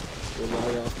 We'll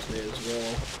log off today as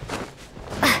well.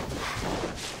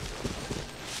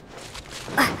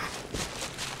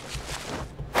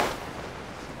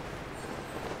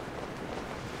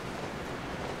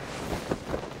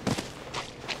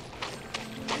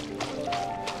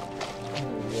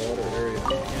 Water area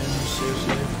again,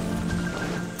 seriously.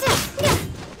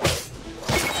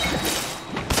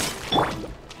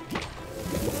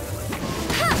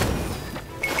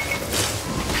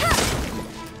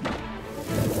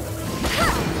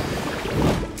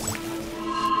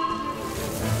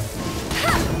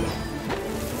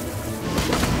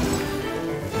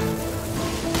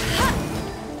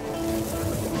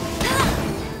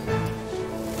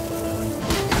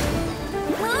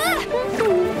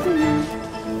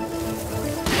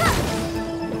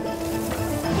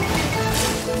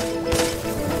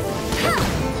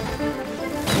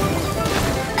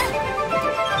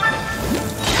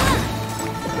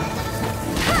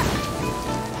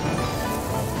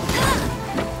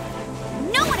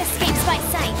 No one escapes my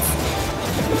sight.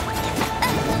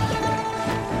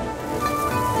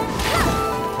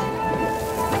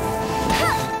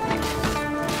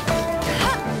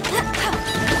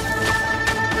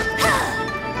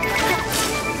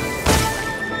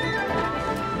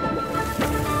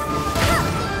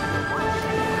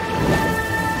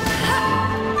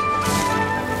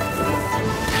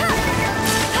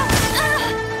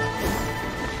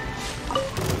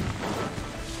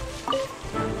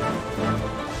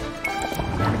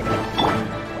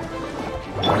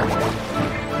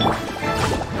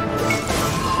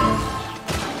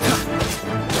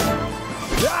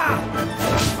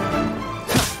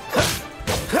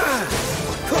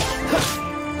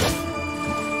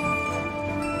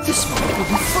 This moment will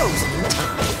be frozen in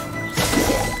time.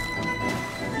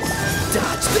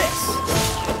 Dodge this!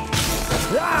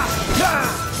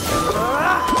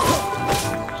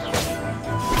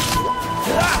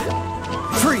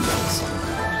 Freeze!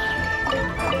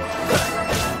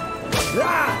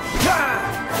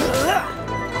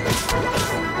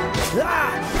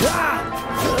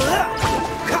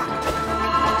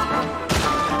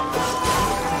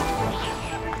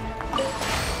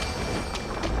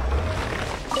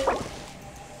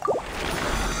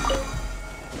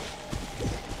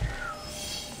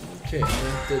 Okay,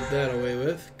 that did that away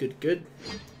with. Good, good.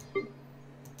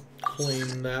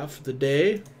 Claim that for the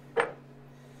day.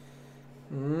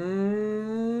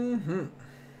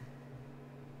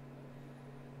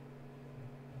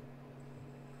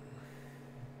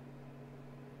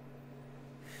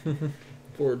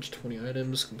 Forge 20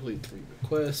 items, complete 3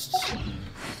 requests.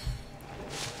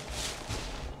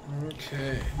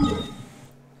 Okay.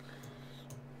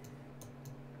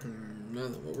 Now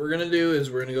what we're gonna do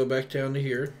is we're gonna go back down to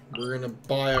here. We're gonna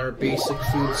buy our basic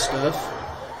food stuff.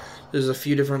 There's a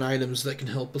few different items that can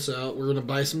help us out. We're gonna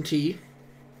buy some tea.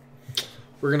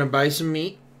 We're gonna buy some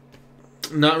meat.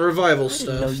 Not revival stuff.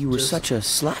 I didn't know you were such a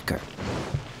slacker.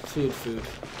 Food.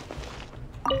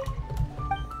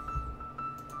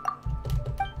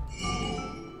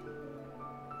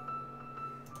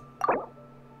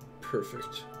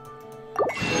 Perfect.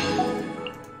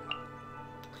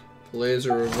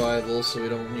 Laser revival, so we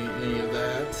don't need any of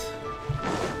that.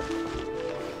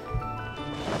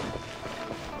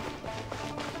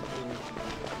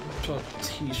 Talk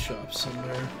tea shop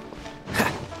somewhere. I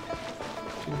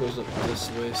think it goes up this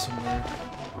way somewhere.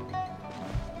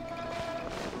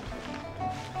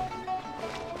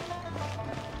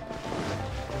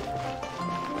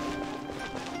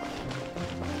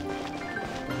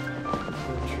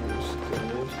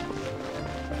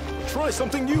 Try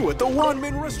something new at the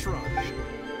Wanmin restaurant.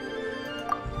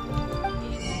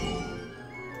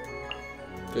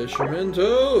 Fisherman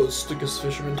toast! Because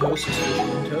fisherman toast is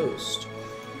fisherman toast.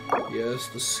 Yes,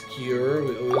 the skewer.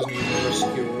 We always need more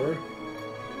skewer.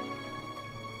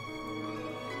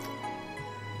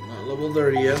 Not level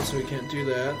 30 yet, so we can't do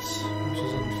that, which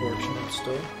is unfortunate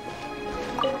still.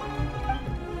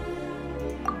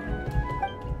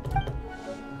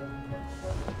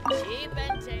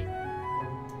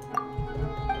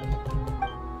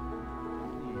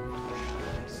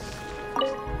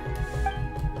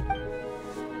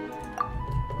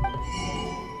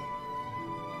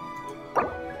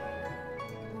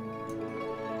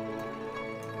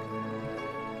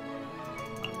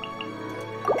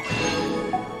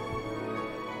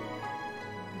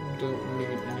 Don't need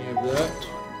any of that.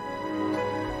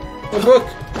 A book!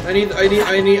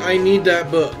 I need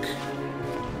that book.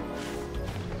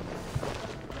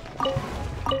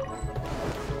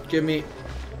 Give me.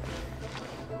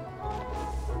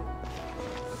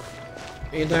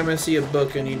 Anytime I see a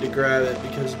book, I need to grab it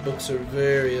because books are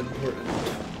very important.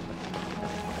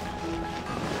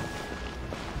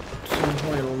 At some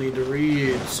point, I'll need to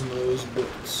read some of those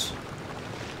books.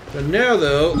 But now,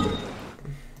 though,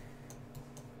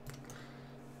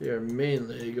 we are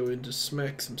mainly going to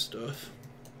smack some stuff.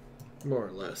 More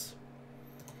or less.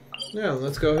 Now,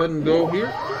 let's go ahead and go here.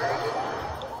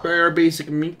 Buy our basic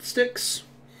meat sticks.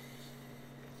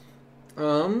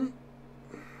 I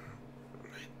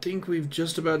think we've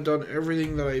just about done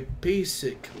everything that I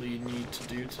basically need to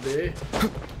do today.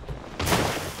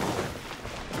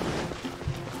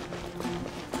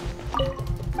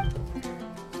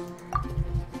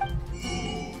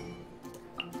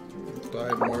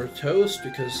 Buy more toast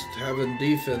because having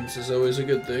defense is always a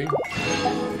good thing.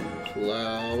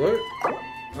 Flour.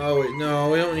 Oh wait, no,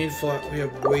 we don't need flour. We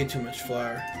have way too much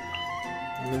flour.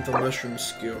 I meant the mushroom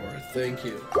skewer. Thank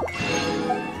you.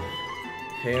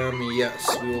 Ham,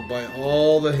 yes. We will buy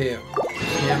all the ham.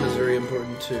 Ham is very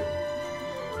important too.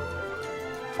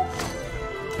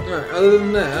 Alright, other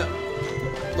than that,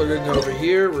 we're going to go over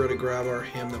here. We're going to grab our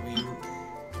ham that we...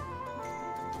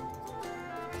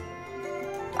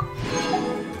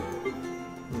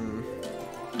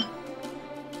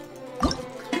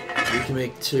 We can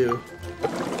make 2.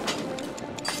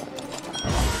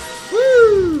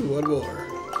 Woo! One more.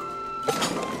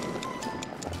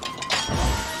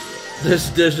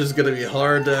 This dish is going to be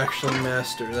hard to actually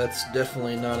master. That's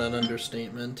definitely not an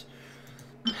understatement.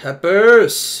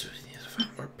 Peppers! We need to find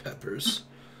more peppers.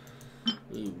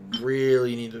 We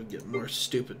really need to get more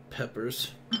stupid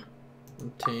peppers.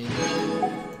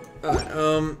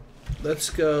 Alright,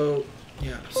 let's go...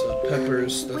 Yeah, so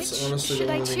peppers. That's honestly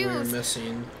the only thing we're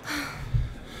missing.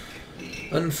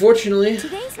 Unfortunately...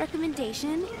 Today's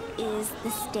recommendation is the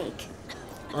steak.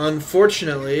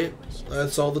 Unfortunately,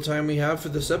 that's all the time we have for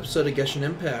this episode of Genshin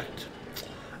Impact.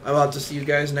 I'm about to see you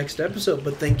guys next episode,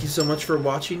 but thank you so much for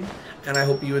watching, and I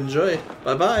hope you enjoy.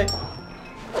 Bye-bye!